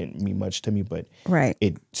it really didn't mean much to me. But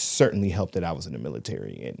it certainly helped that I was in the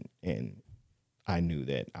military, and I knew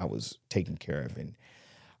that I was taken care of. And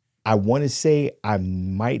I want to say I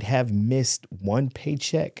might have missed one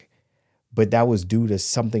paycheck, but that was due to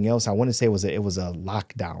something else. I want to say it was a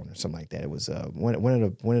lockdown or something like that. It was it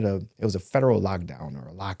was a federal lockdown or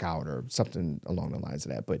a lockout or something along the lines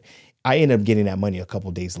of that. But I ended up getting that money a couple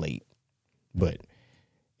days late, but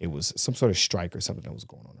it was some sort of strike or something that was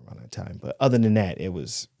going on around that time. But other than that,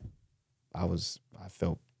 I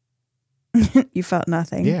felt. You felt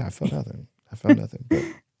nothing. Yeah, I felt nothing.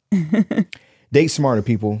 But date smarter,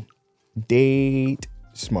 people. Date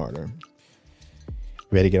smarter.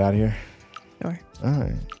 Ready to get out of here? Sure. All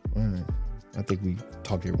right. I think we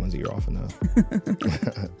talked everyone's ear off enough.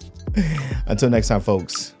 Until next time,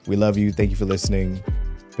 folks. We love you. Thank you for listening.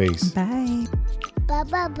 Peace. Bye.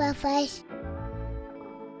 Bye.